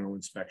do a final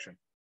inspection.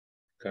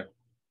 Okay.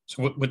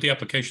 So with the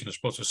application, they're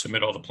supposed to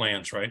submit all the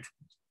plans, right?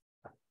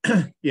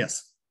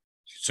 Yes.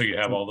 So you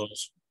have all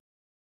those?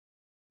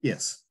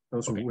 Yes.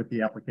 Those are with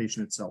the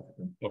application itself.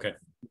 Okay.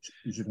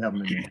 You should have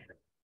them in there.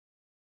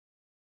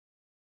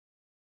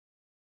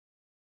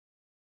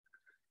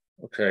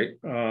 Okay.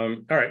 All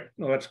right.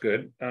 Well, that's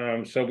good.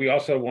 So we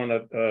also want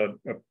to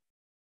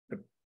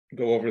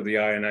go over the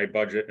I&I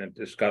budget and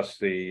discuss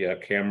the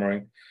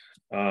cammering.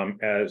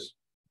 As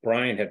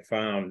Brian had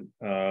found,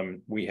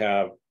 we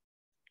have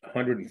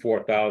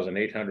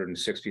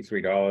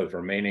 $104,863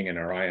 remaining in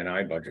our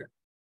I&I budget.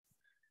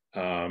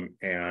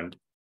 And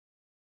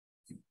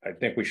I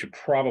think we should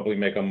probably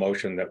make a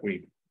motion that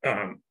we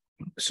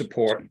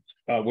support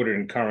Woodard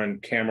and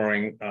Curran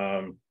cammering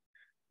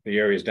the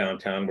areas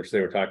downtown, which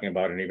they were talking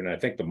about, and even I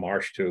think the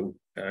marsh too.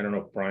 I don't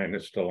know if Brian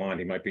is still on.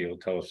 He might be able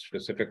to tell us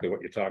specifically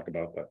what you talked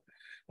about, but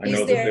I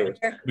know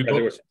that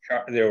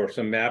there were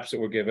some maps that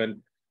were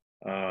given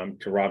to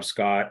Rob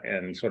Scott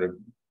and sort of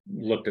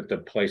looked at the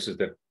places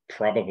that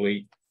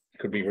probably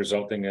could be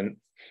resulting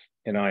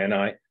in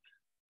I&I.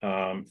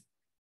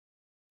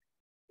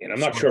 And I'm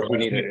not sure if we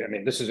need it. I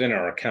mean, this is in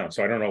our account,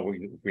 so I don't know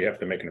if we have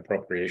to make an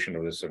appropriation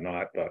of this or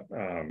not, but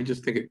I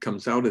just think it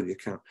comes out of the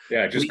account.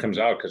 yeah, it just comes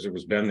out because it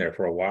was been there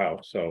for a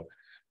while. So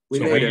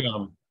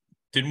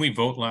didn't we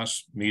vote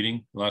last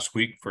week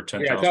for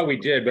 10,000? yeah, I thought we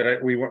did,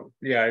 but we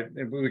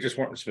just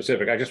weren't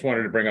specific. I just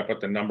wanted to bring up what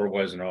the number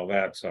was and all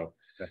that. So,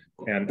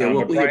 and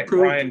Yeah,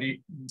 Brian, do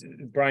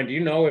you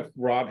know if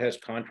Rob has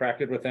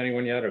contracted with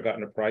anyone yet or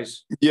gotten a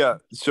price? Yeah,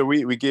 so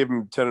we gave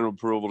him tentative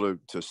approval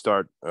to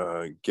start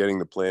getting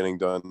the planning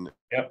done.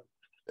 Yep.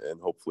 And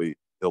hopefully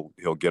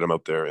he'll get them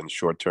out there in the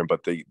short term.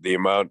 But the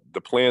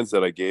plans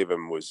that I gave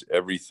him was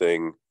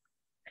everything,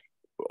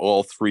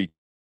 all three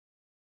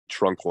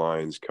trunk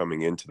lines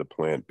coming into the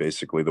plant.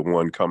 Basically, the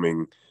one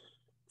coming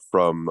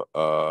from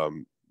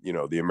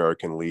the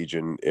American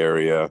Legion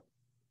area.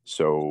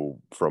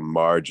 So from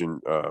Margin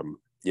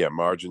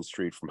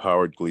Street, from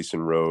Howard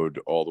Gleason Road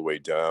all the way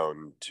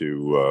down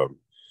to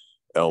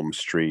Elm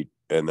Street,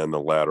 and then the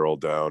lateral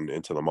down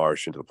into the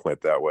marsh, into the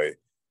plant that way.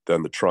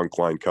 Then the trunk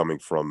line coming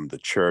from the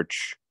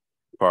church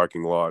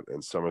parking lot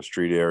and Summer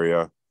Street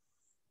area.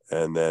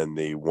 And then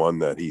the one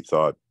that he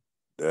thought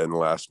in the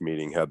last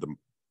meeting had the,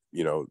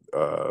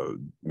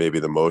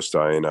 maybe the most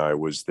I&I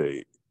was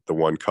the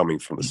one coming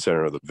from the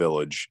center of the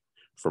village,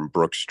 from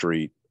Brook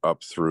Street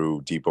up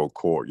through Depot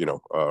Court,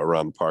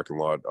 around the parking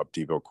lot, up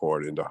Depot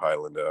Court into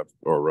Highland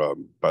or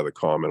by the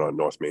Common on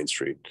North Main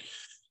Street.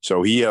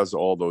 So he has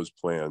all those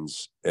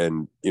plans,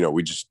 and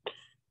the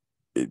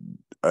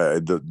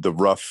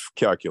rough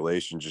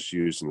calculation just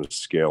using the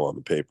scale on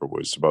the paper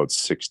was about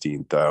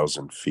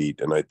 16,000 feet,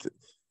 and I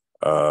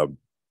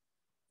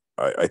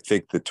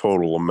think the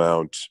total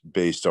amount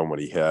based on what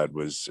he had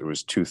was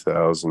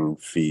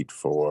 2,000 feet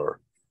for.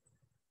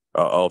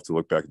 I'll have to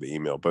look back at the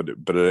email, but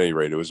at any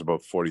rate, it was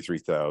about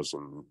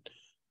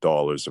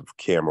 $43,000 of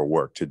camera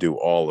work to do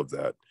all of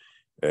that,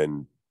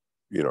 and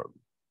you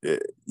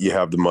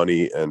have the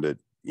money, and it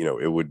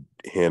would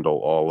handle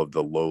all of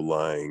the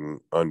low-lying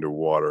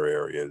underwater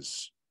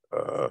areas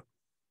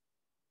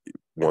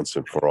once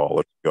and for all.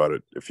 If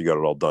you got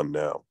it all done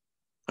now.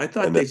 I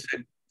thought they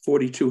said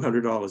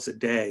 $4,200 a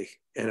day,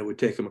 and it would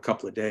take them a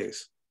couple of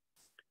days.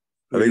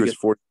 I think it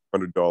was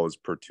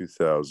 $4,200 per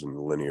 2,000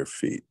 linear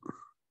feet.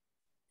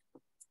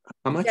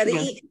 How much?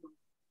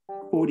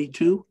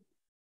 42.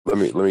 Let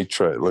me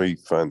try. Let me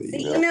find the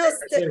email.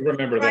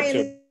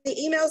 The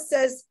email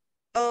says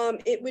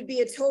it would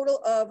be a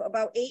total of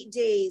about 8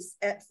 days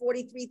at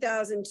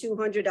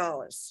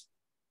 $43,200.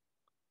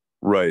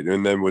 Right,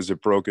 and then was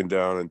it broken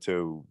down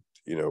into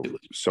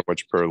so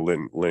much per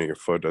linear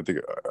foot? I think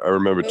I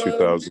remember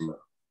 2,000.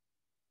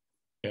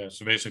 Yeah,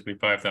 so basically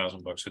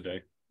 $5,000 a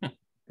day.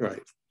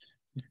 Right.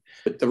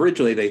 But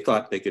originally they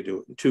thought they could do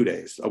it in 2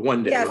 days,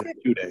 one day,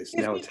 2 days.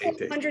 Now it's 8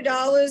 days.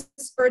 $100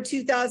 for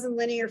 2,000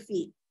 linear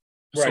feet.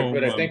 Right, so,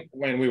 but I think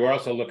when we were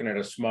also looking at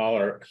a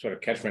smaller sort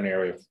of catchment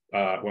area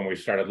when we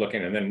started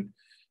looking, and then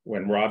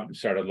when Rob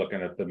started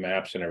looking at the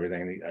maps and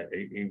everything,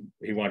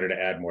 he wanted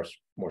to add more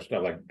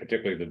stuff, like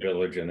particularly the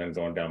village, and then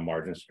going down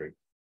Margin Street.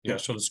 Yeah,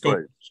 so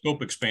the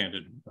scope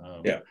expanded.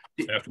 Dan,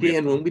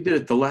 when we did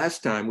it the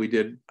last time, we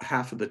did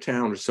half of the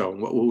town or so.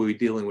 And what were we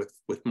dealing with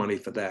money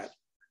for that?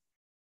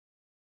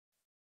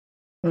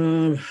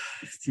 I'd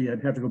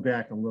have to go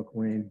back and look,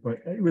 Wayne, but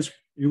it was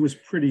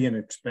pretty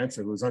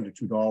inexpensive. It was under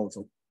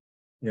 $2,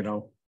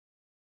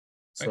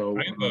 So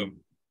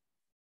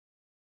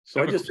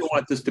I just don't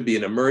want this to be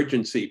an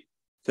emergency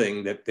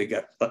thing that they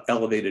got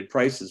elevated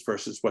prices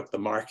versus what the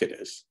market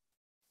is.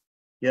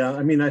 Yeah,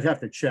 I mean, I'd have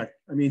to check.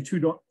 I mean,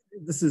 $2.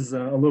 This is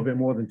a little bit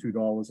more than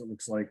 $2. It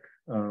looks like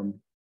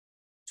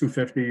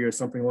 $2.50 or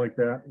something like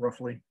that,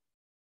 roughly.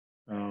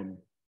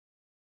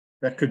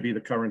 That could be the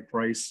current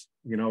price.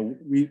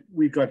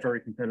 We got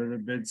very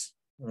competitive bids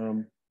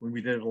when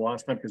we did it the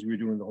last time because we were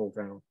doing the whole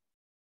town.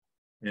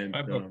 And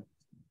I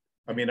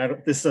mean,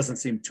 this doesn't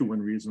seem too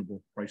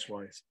unreasonable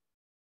price-wise.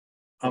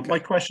 Okay. My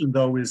question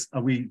though is,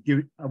 are we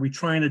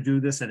trying to do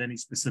this at any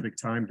specific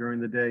time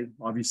during the day?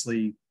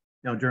 Obviously,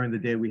 during the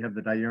day we have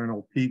the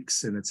diurnal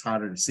peaks and it's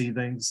harder to see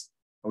things.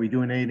 Are we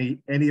doing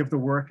any of the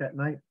work at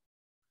night?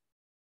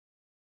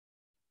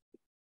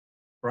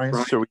 Brian?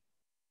 So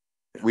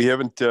we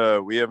haven't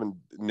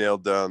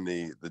nailed down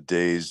the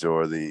days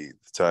or the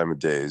time of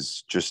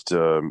days. Just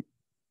kind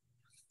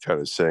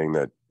of saying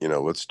that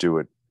let's do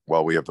it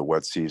while we have the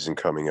wet season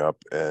coming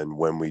up. And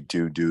when we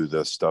do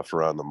the stuff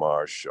around the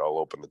marsh, I'll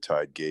open the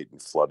tide gate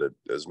and flood it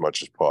as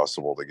much as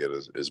possible to get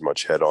as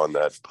much head on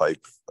that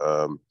pipe.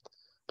 But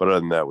other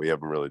than that, we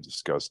haven't really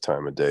discussed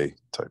time of day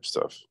type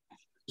stuff.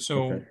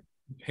 So, Okay.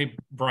 hey,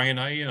 Brian,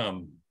 I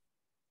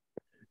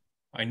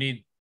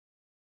need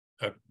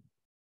a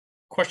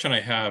question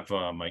I have,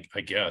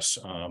 I guess.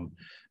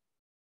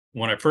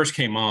 When I first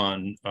came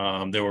on,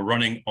 they were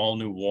running all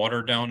new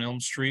water down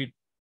Elm Street.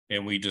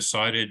 And we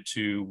decided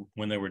to,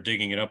 when they were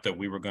digging it up, that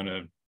we were going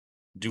to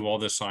do all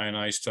this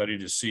cyanide study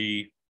to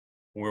see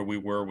where we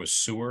were with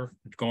sewer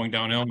going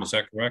down Elm. Is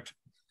that correct?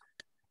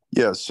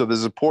 Yeah, so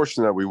there's a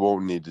portion that we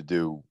won't need to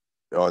do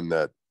on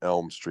that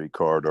Elm Street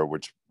corridor,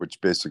 which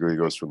basically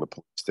goes from the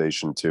police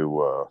station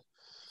to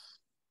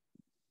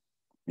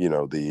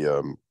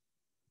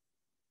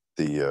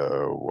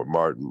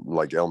Martin,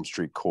 like Elm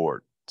Street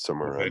Court,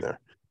 somewhere around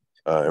there.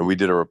 And we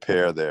did a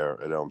repair there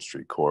at Elm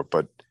Street Court,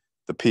 but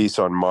the piece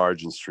on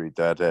Margin Street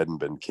that hadn't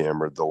been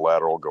cambered, the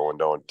lateral going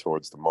down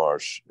towards the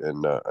marsh,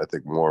 and I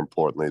think more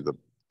importantly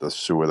the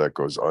sewer that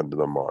goes under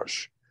the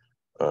marsh.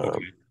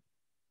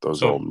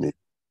 Those all need.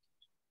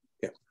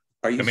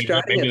 Are you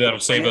maybe that'll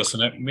save us,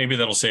 and maybe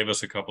that'll save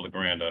us a couple of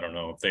grand. I don't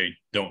know if they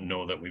don't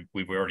know that we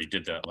already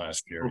did that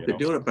last year. Well, if they're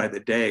doing it by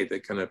the day, they're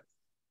gonna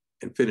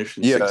and finish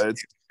in 6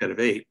 instead of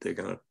 8. They're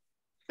gonna.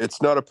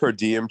 It's not a per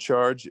diem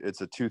charge.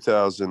 It's a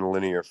 2,000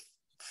 linear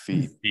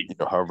feet. You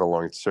know, however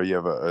long. So you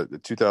have a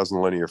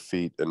 2,000 linear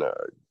feet, and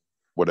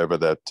whatever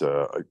that.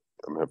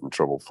 I'm having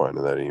trouble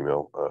finding that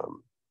email.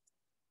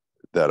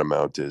 That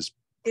amount is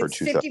per It's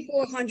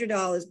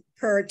 $5,400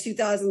 per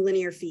 2,000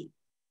 linear feet.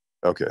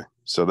 Okay,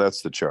 so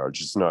that's the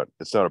charge. It's not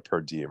a per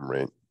diem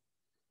rate.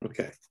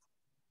 Okay.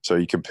 So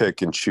you can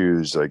pick and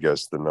choose, I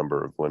guess, the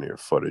number of linear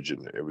footage,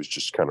 and it was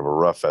just kind of a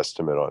rough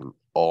estimate on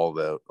all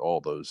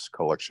those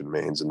collection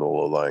mains in the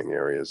low-lying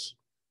areas.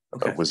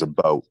 Okay. It was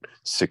about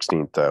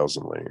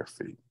 16,000 linear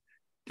feet.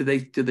 Do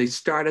they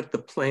start at the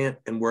plant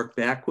and work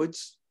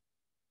backwards?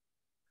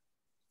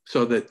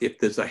 So that if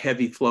there's a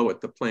heavy flow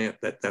at the plant,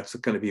 that's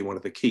going to be one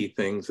of the key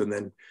things, and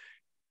then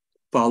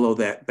follow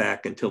that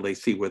back until they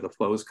see where the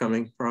flow is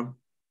coming from?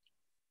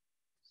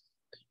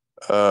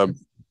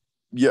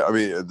 Yeah, I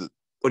mean,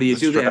 or do you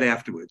do that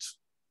afterwards?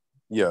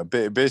 Yeah,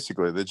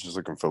 basically they're just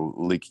looking for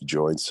leaky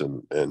joints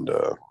and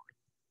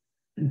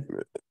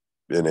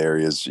in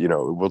areas. You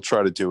know, we'll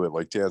try to do it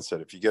like Dan said.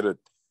 If you get it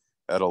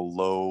at a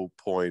low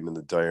point in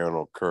the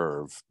diurnal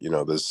curve, you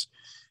know,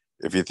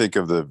 if you think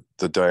of the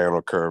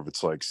diurnal curve,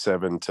 it's like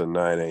 7 to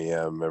 9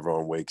 a.m.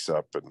 Everyone wakes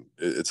up, and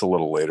it's a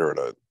little later in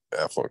an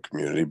affluent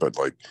community, but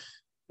like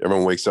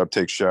everyone wakes up,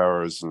 takes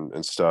showers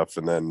and stuff,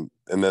 and then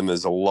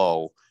there's a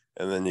lull,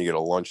 and then you get a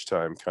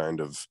lunchtime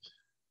kind of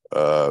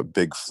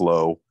big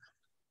flow,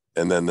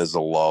 and then there's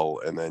a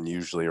lull, and then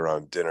usually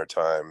around dinner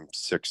time,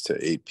 6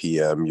 to 8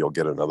 p.m., you'll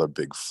get another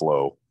big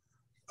flow.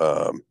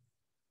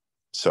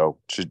 So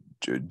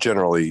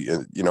generally,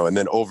 you know, and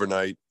then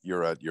overnight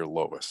you're at your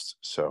lowest.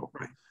 So,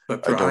 right.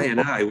 But for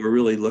I&I, we're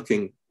really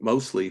looking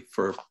mostly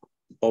for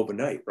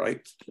overnight, right?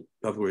 In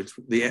other words,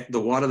 the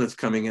water that's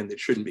coming in that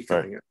shouldn't be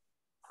coming in.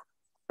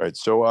 Right.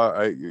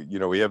 So you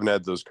know, we haven't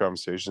had those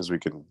conversations. We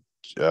can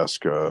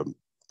ask,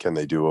 can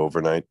they do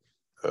overnight?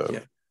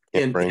 Yeah.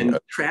 And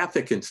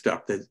traffic and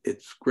stuff, that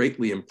it's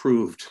greatly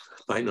improved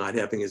by not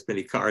having as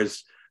many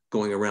cars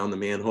going around the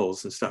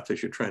manholes and stuff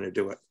as you're trying to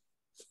do it.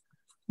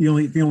 The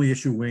only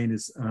issue, Wayne,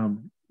 is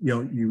you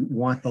know, you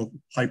want the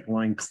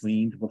pipeline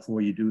cleaned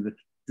before you do the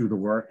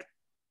work,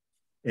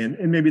 and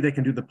maybe they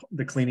can do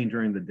the cleaning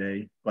during the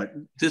day. But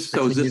is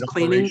this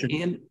cleaning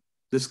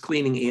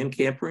and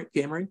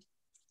cammering,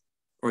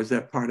 or is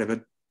that part of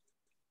it?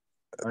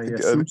 I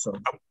assume so.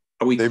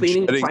 Are we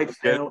cleaning the pipes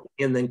down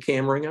and then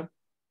cammering them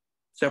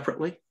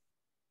separately?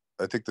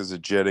 I think there's a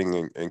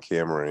jetting and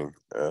cammering.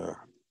 At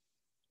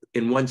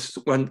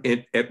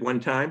one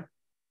time?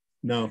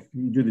 No,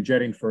 you do the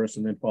jetting first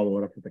and then follow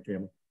it up with the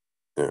camera.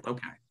 Yeah.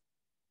 Okay.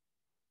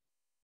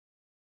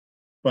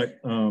 But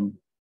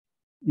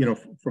you know,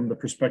 from the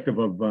perspective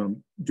of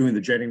doing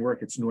the jetting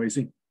work, it's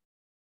noisy,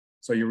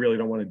 so you really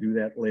don't want to do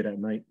that late at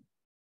night.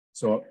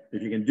 So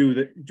if you can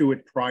do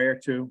it prior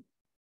to,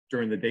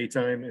 during the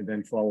daytime, and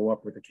then follow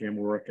up with the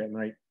camera work at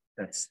night,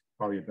 that's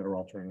probably a better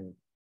alternative.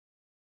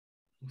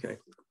 Okay.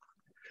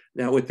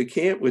 Now with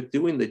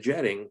doing the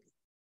jetting,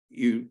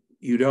 you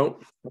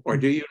don't, or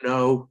do you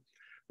know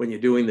when you're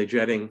doing the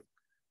jetting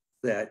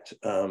that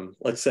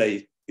let's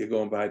say you're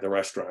going by the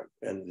restaurant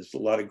and there's a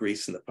lot of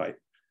grease in the pipe.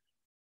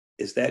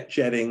 Is that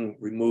jetting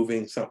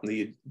removing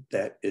something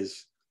that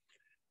is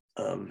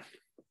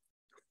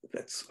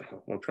that's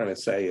what I'm trying to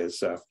say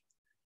is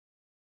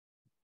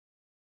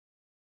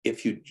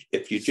if you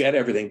jet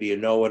everything, do you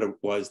know what it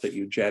was that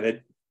you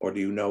jetted, or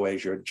do you know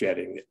as you're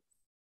jetting it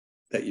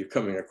that you're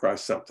coming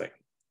across something?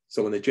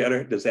 So when the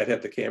jetter, does that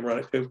have the camera on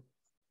it too,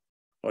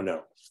 or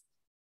no?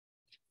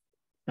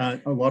 A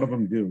lot of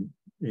them do,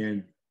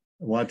 and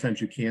a lot of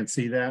times you can't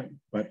see that,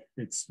 but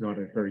it's not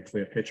a very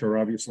clear picture,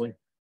 obviously.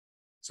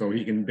 So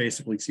he can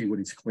basically see what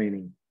he's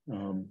cleaning.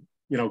 You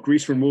know,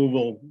 grease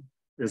removal,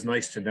 is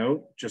nice to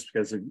note, just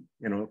because of,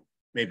 you know,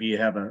 maybe you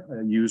have a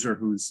user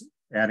who's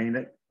adding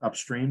it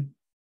upstream.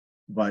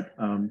 But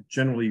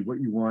generally what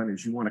you want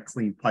is you want a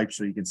clean pipe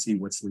so you can see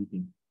what's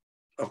leaking.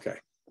 Okay.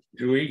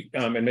 Do we,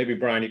 and maybe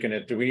Brian, you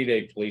can, do we need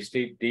a police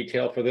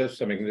detail for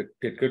this? I mean,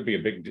 it could be a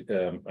big,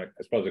 I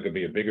suppose it could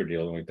be a bigger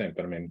deal than we think,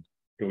 but I mean,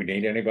 do we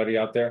need anybody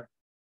out there?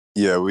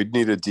 Yeah, we'd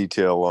need a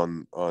detail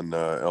on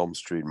Elm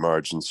Street,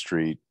 Margin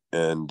Street,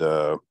 and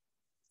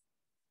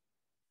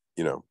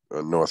you know,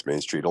 North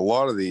Main Street. A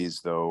lot of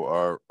these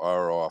though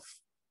are off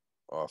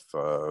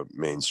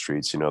main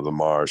streets, you know, the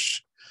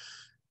Marsh,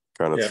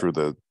 kind of through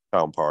the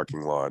town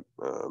parking lot.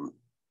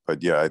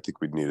 But yeah, I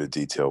think we'd need a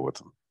detail with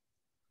them.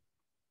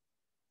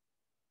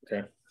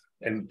 Okay.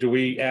 And do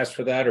we ask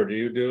for that, or do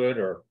you do it,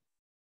 or?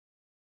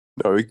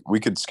 No, we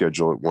could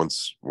schedule it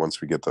once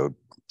we get the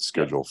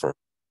schedule for.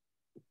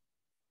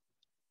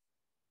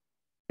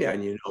 Yeah,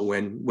 and you know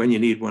when you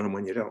need one and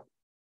when you don't.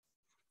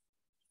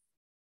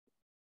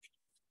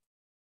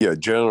 Yeah,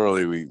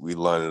 generally we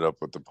line it up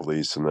with the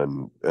police, and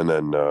then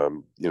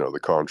you know, the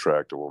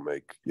contractor will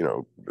make, you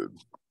know,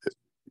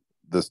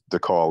 the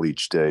call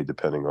each day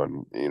depending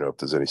on, you know, if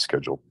there's any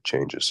schedule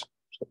changes.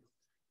 So.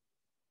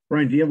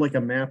 Brian, do you have like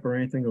a map or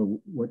anything of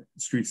what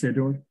streets they're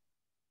doing?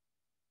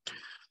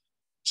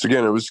 So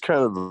again, it was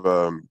kind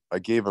of I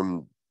gave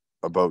them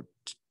about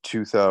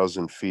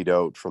 2,000 feet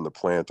out from the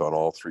plant on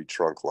all three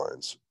trunk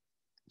lines.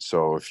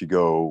 So if you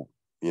go,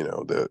 you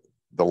know,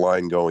 the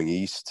line going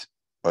east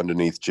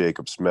underneath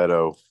Jacobs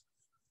Meadow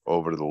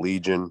over to the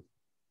Legion,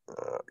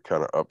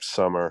 kind of up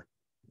Summer,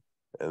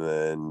 and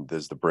then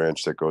there's the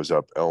branch that goes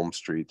up Elm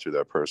Street through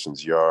that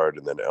person's yard,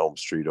 and then Elm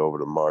Street over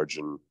to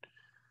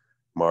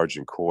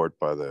Margin Court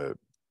by the,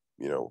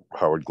 you know,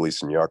 Howard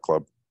Gleason Yacht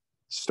Club.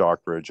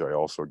 Stockbridge I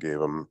also gave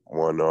them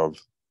one of,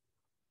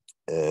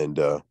 and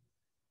the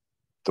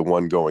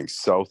one going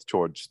south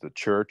towards the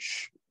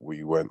church,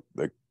 we went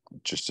like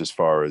just as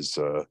far as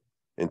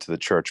into the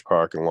church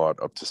parking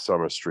lot up to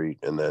Summer Street,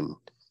 and then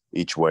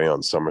each way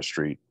on Summer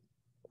Street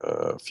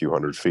a few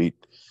hundred feet.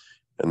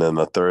 And then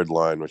the third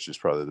line, which is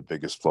probably the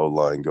biggest flow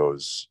line,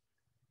 goes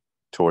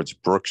towards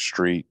Brook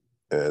Street,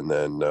 and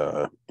then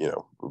you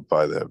know,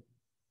 by the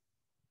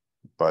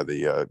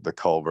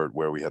culvert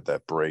where we had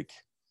that break,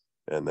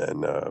 and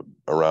then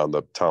around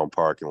the town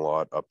parking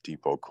lot up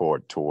Depot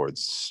Court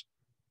towards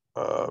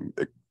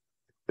it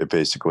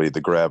basically,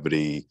 the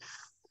gravity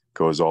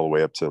goes all the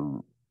way up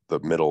to the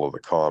middle of the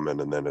common,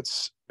 and then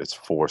it's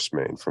force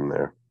main from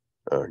there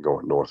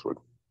going northward.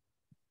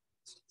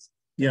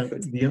 Yeah,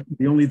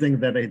 the only thing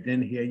that I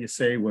didn't hear you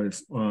say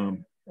was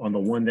on the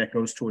one that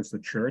goes towards the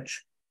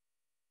church,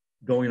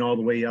 going all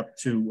the way up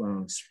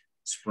to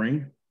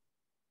Spring.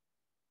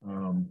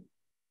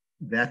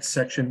 That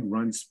section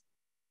runs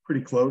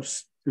pretty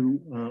close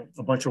to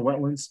a bunch of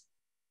wetlands.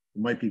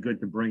 It might be good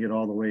to bring it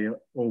all the way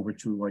over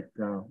to like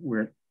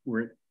where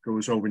it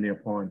goes over near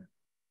Pond.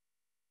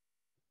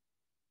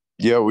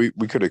 Yeah, we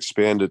could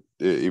expand it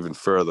even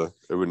further.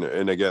 It wouldn't,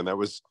 and again, that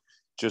was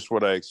just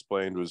what I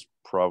explained, was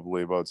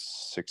probably about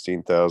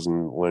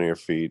 16,000 linear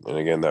feet. And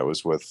again, that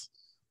was with,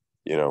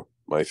 you know,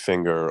 my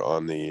finger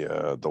on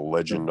the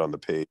legend on the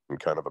page and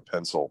kind of a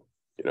pencil,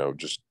 you know,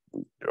 just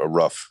a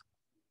rough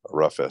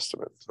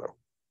estimate. So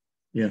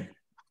yeah,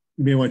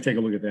 you may want to take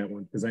a look at that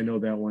one, because I know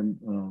that one,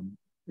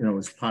 you know,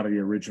 is part of the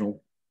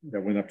original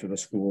that went up to the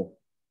school,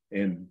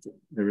 and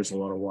there is a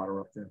lot of water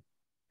up there.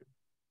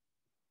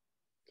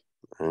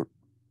 Right.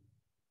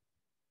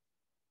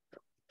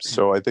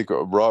 So I think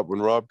when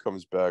Rob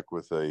comes back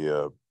with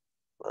a,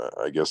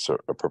 I guess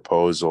a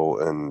proposal,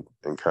 and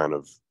kind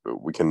of,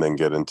 we can then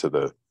get into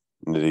the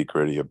nitty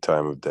gritty of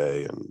time of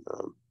day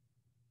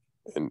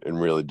and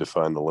really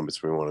define the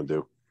limits we want to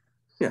do.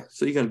 Yeah,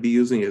 so you're going to be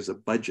using it as a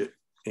budget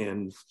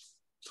and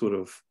sort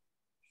of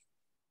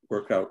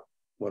work out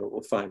what it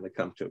will finally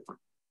come to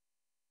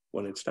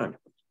when it's done.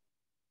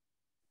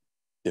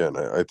 Yeah, and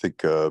I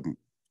think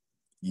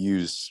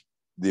use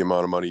the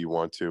amount of money you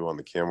want to on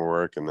the camera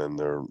work, and then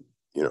they're,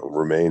 you know,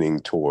 remaining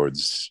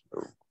towards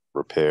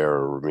repair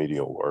or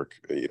remedial work.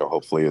 You know,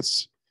 hopefully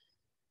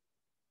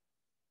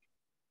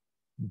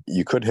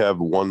you could have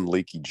one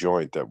leaky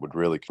joint that would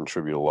really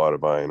contribute a lot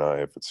of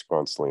I&I if it's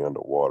constantly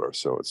underwater.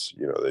 So it's,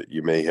 you know, that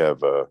you may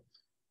have a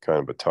kind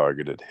of a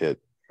targeted hit,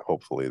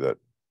 hopefully, that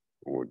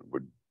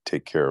would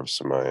take care of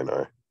some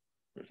I&I.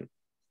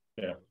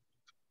 Yeah,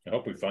 I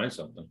hope we find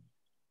something.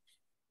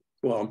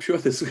 Well, I'm sure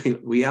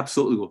we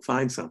absolutely will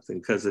find something,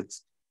 because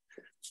it's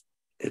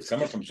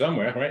coming from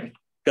somewhere, right?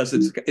 Because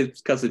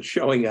it's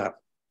showing up.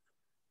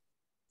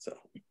 So,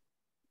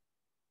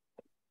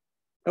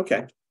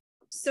 okay.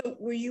 So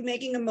were you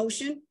making a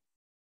motion?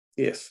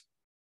 Yes.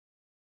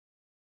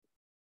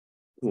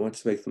 Who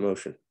wants to make the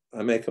motion?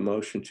 I make a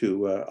motion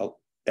to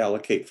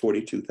allocate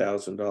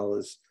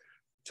 $42,000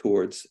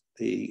 towards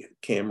the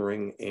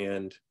cammering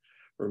and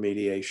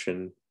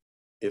remediation,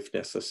 if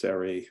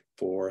necessary,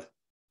 for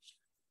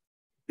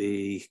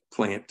the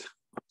plant,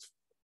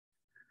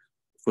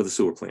 for the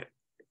sewer plant.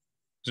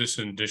 Is this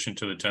in addition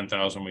to the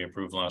 10,000 we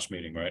approved last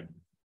meeting, right?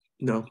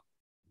 No,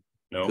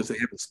 No, because they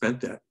haven't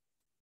spent that.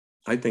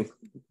 I think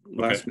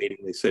last meeting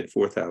they said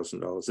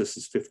 $4,000. This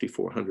is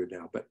 $5,400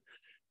 now, but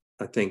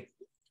I think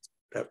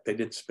that they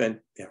did spend,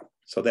 yeah.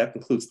 So that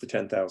includes the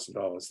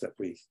 $10,000 that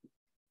we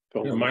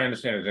told them. My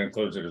understanding is it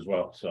includes it as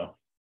well, so.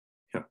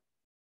 Yeah.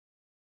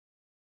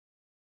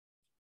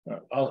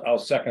 I'll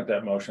second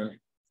that motion.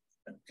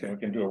 Okay, we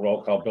can do a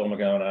roll call. Bill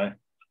McGowan, aye.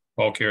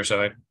 Paul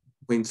Kearsarge, aye.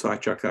 Wayne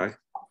Sawchuk, aye.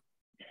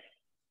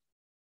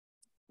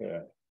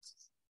 Yeah.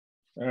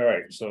 All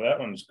right, so that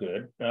one's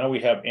good. Now we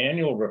have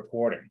annual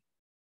reporting.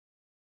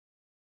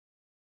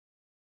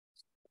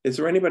 Is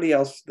there anybody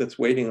else that's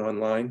waiting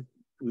online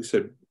who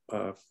said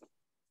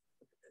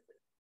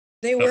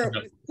They were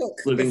with Cook,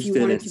 if Livingston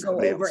you wanted and to go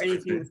somebody over else.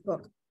 anything with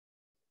Cook.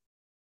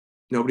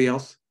 nobody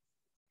else?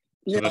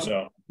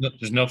 So No,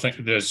 there's nothing,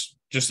 there's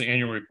just the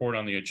annual report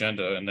on the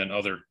agenda and then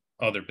other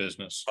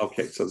business.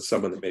 Okay, so there's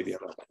someone that maybe,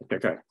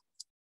 okay.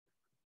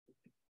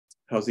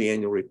 How's the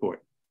annual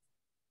report?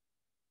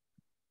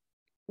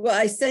 well,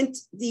 I sent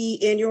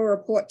the annual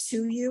report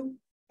to you,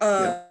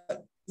 the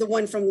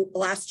one from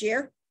last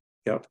year.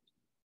 Yep.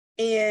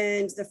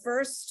 And the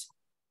first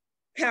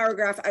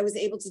paragraph I was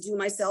able to do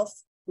myself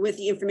with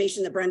the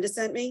information that Brenda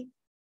sent me.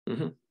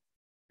 Mhm.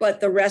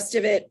 But the rest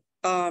of it,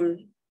 I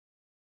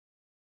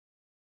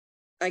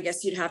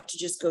guess you'd have to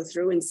just go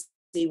through and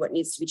see what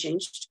needs to be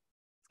changed.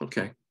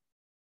 Okay,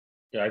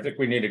 Yeah, I think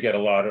we need to get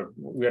we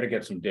got to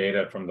get some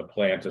data from the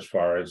plant as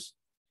far as,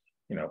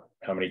 you know,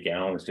 how many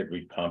gallons did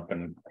we pump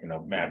and, you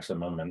know,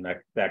 maximum and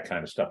that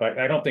kind of stuff.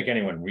 I don't think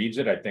anyone reads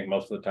it. I think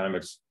most of the time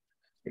it's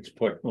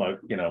put like,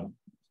 you know,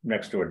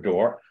 next to a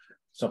door,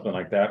 something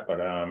like that.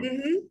 But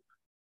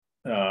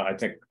I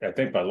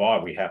think by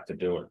law we have to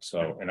do it.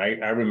 So, and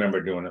I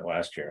remember doing it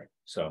last year.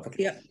 So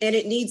Yeah, and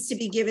it needs to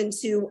be given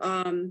to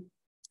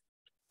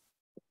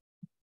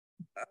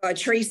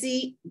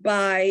Tracy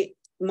by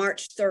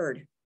March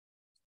 3rd.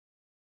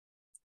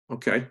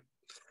 okay.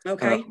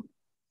 Okay.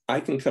 I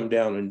can come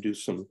down and do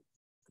some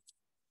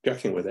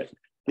checking with it.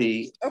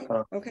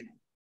 Okay.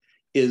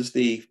 Is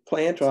the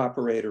plant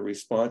operator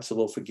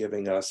responsible for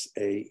giving us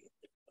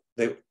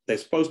they're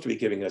supposed to be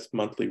giving us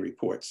monthly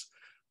reports,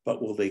 but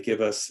will they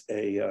give us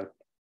a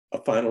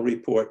final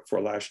report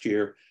for last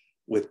year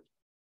with,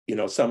 you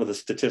know, some of the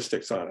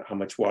statistics on it, how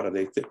much water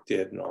they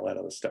did and all that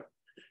other stuff?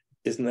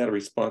 Isn't that a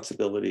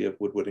responsibility of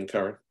Woodward and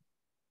Curran?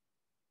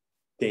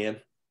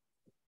 Dan?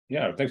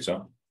 yeah, I think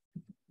so.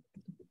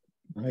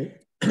 I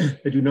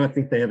do not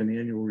think they have an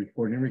annual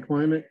reporting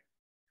requirement.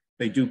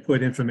 They do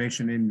put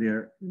information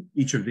in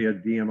each of their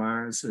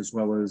DMRs as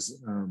well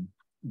as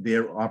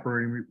their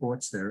operating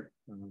reports there.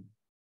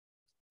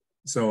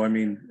 So, I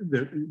mean,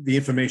 the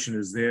information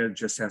is there,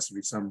 just has to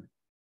be some.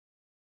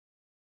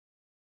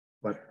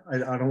 But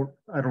I don't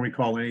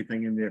recall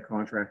anything in their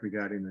contract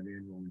regarding an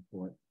annual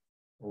report,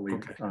 only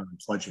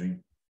budgeting.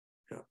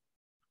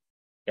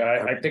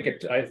 Yeah, I think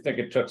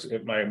it took,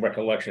 in my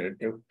recollection,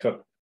 it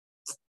took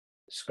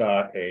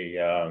Scott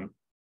a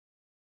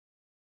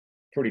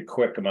pretty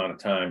quick amount of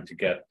time to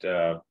get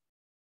the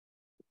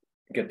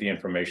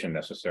information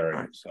necessary.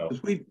 Right. So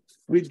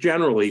We've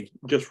generally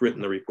just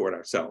written the report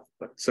ourselves,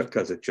 but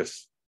because it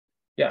just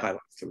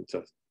highlights them.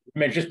 So I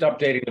mean, just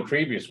updating the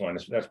previous one.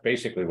 That's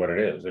basically what it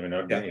is. I mean,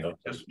 you know,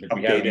 just if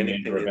we have update any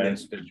anything major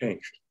events that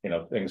changed. you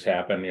know, things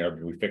happen. You know,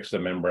 we fix the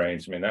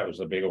membranes. I mean, that was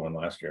the bigger one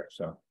last year.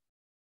 So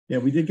Yeah,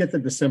 we did get the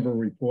December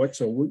report,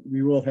 so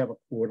we will have a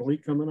quarterly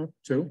coming up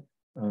too.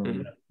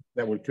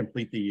 That would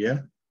complete the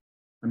year.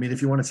 I mean,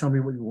 if you want to tell me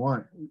what you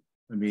want,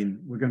 I mean,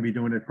 we're going to be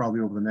doing it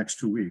probably over the next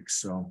 2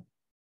 weeks, so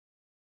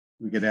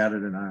we get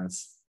added in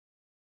ours.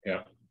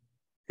 yeah.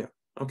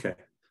 Okay,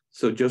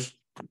 so just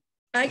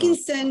I can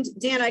send,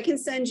 Dan, I can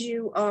send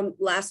you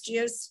last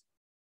year's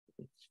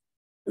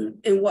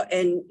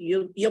and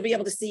you'll be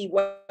able to see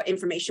what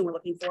information we're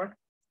looking for.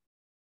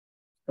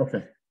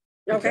 Okay.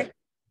 Okay.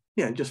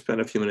 yeah, just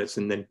spend a few minutes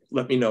and then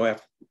let me know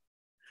after.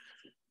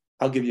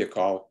 I'll give you a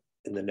call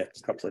in the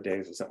next couple of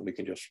days or something. We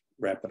can just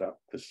wrap it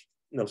up. There's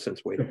no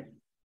sense waiting.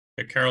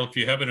 Hey, Carol, if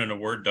you have it in a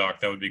Word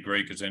doc, that would be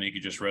great because then you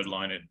could just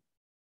redline it.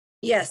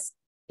 Yes.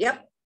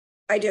 Yep.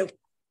 I do.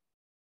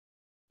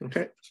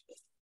 Okay.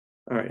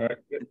 All right. All right.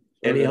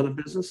 Any other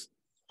business?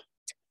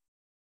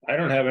 I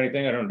don't have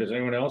anything. Does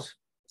anyone else?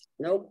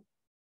 Nope.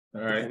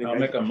 All right. I'll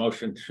make a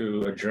motion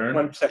to adjourn.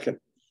 1 second,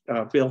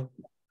 Bill.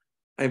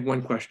 I have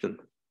one question.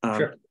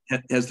 Sure.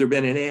 Has there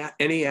been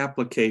any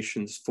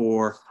applications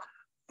for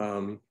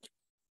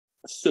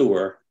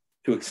sewer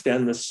to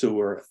extend the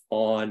sewer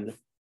on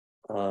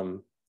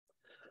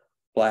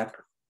Black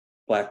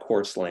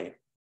Horse Lane?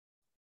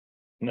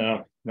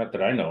 No, not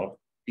that I know of.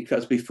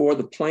 Because before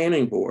the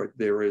planning board,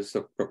 there is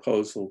a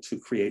proposal to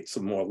create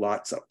some more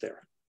lots up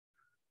there.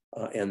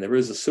 And there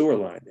is a sewer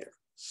line there.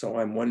 So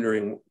I'm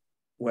wondering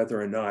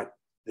whether or not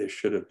there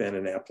should have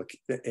been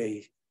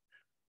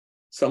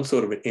some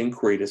sort of an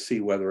inquiry to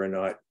see whether or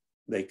not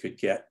they could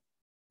get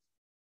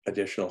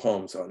additional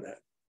homes on that.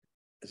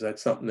 Is that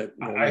something that?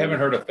 I haven't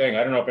heard a thing.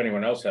 I don't know if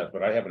anyone else has,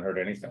 but I haven't heard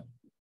anything.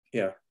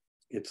 Yeah,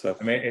 it's I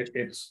mean,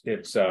 it's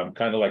kind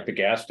of like the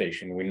gas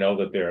station. We know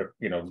that they're,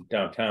 you know,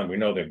 downtown. We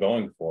know they're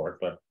going for it,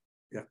 but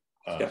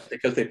Yeah,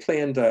 because they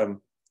planned,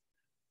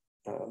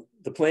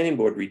 the planning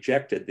board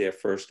rejected their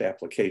first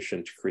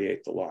application to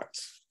create the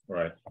lots.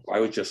 Right. I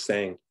was just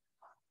saying,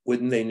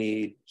 wouldn't they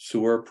need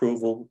sewer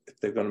approval if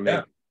they're gonna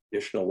make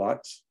additional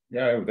lots?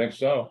 Yeah, I would think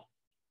so.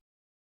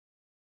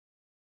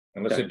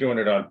 Unless Okay. they're doing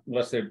it on,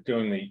 unless they're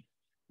doing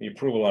the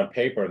approval on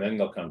paper, then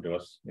they'll come to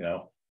us, you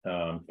know,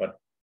 but,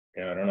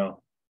 yeah, I don't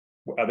know.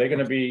 Are they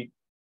gonna be?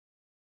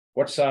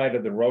 What side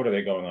of the road are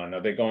they going on?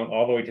 Are they going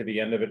all the way to the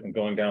end of it and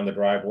going down the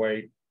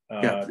driveway?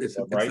 Yeah, it's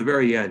Right? the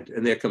very end,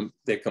 and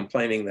they're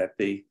complaining that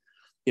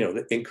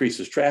that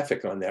increases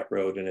traffic on that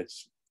road, and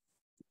it's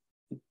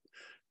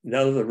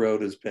none of the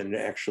road has been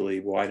actually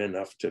wide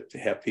enough to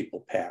have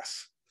people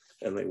pass,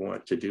 and they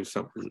want to do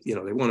something, they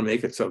want to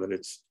make it so that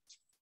it's,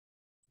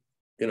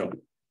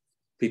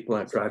 people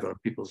aren't driving on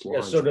people's Yeah,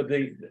 lawns. so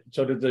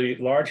did the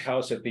large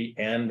house at the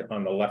end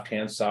on the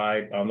left-hand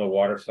side on the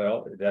water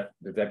cell,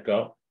 did that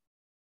go?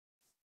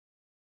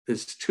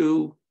 There's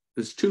two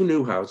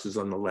new houses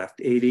on the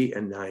left, 80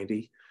 and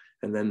 90,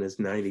 and then there's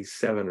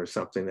 97 or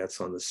something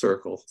that's on the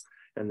circle.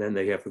 And then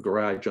they have a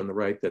garage on the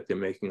right that they're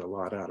making a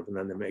lot out of, and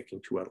then they're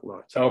making 2 other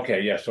lots.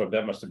 Okay, yeah, so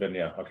that must have been,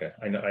 yeah, okay,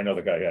 I know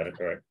the guy had it,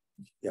 right?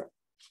 Yeah.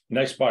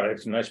 Nice spot,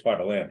 it's a nice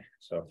spot of land,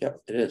 so.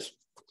 Yep, it is.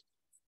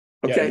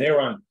 Yeah, Okay.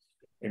 they're on,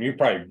 and you've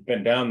probably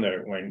been down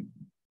there when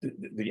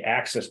the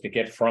access to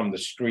get from the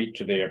street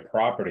to their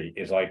property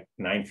is like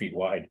 9 feet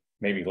wide,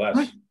 maybe less.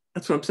 Right.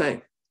 That's what I'm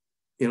saying.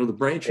 The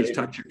branches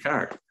touch your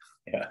car.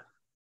 Yeah.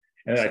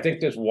 And I think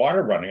there's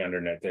water running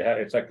underneath.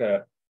 It's like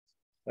a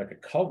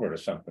culvert or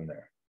something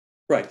there.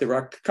 Right, there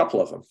are a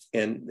couple of them.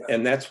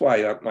 And that's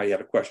why I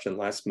had a question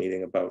last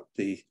meeting about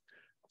there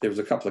was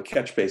a couple of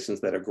catch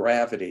basins that are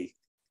gravity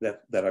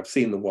that I've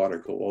seen the water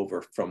go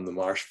over from the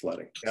marsh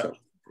flooding. Yeah. So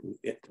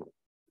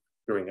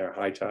during our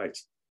high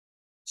tides.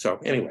 So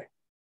anyway.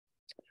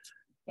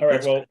 All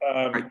right, well,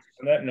 on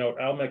that note,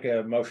 I'll make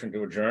a motion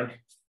to adjourn.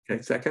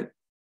 Okay, second.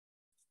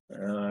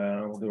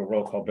 We'll do a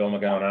roll call. Bill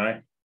McGowan,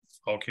 aye.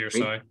 Paul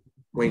Kearsarge.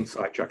 Wayne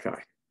Sychuk,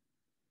 aye.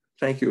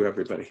 Thank you,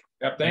 everybody.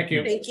 Yep, thank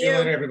you. Thank See you you.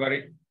 later,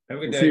 everybody. Have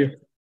a good See day.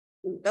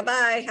 you.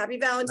 Bye-bye. Happy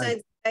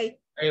Valentine's Day.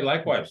 Hey,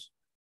 likewise.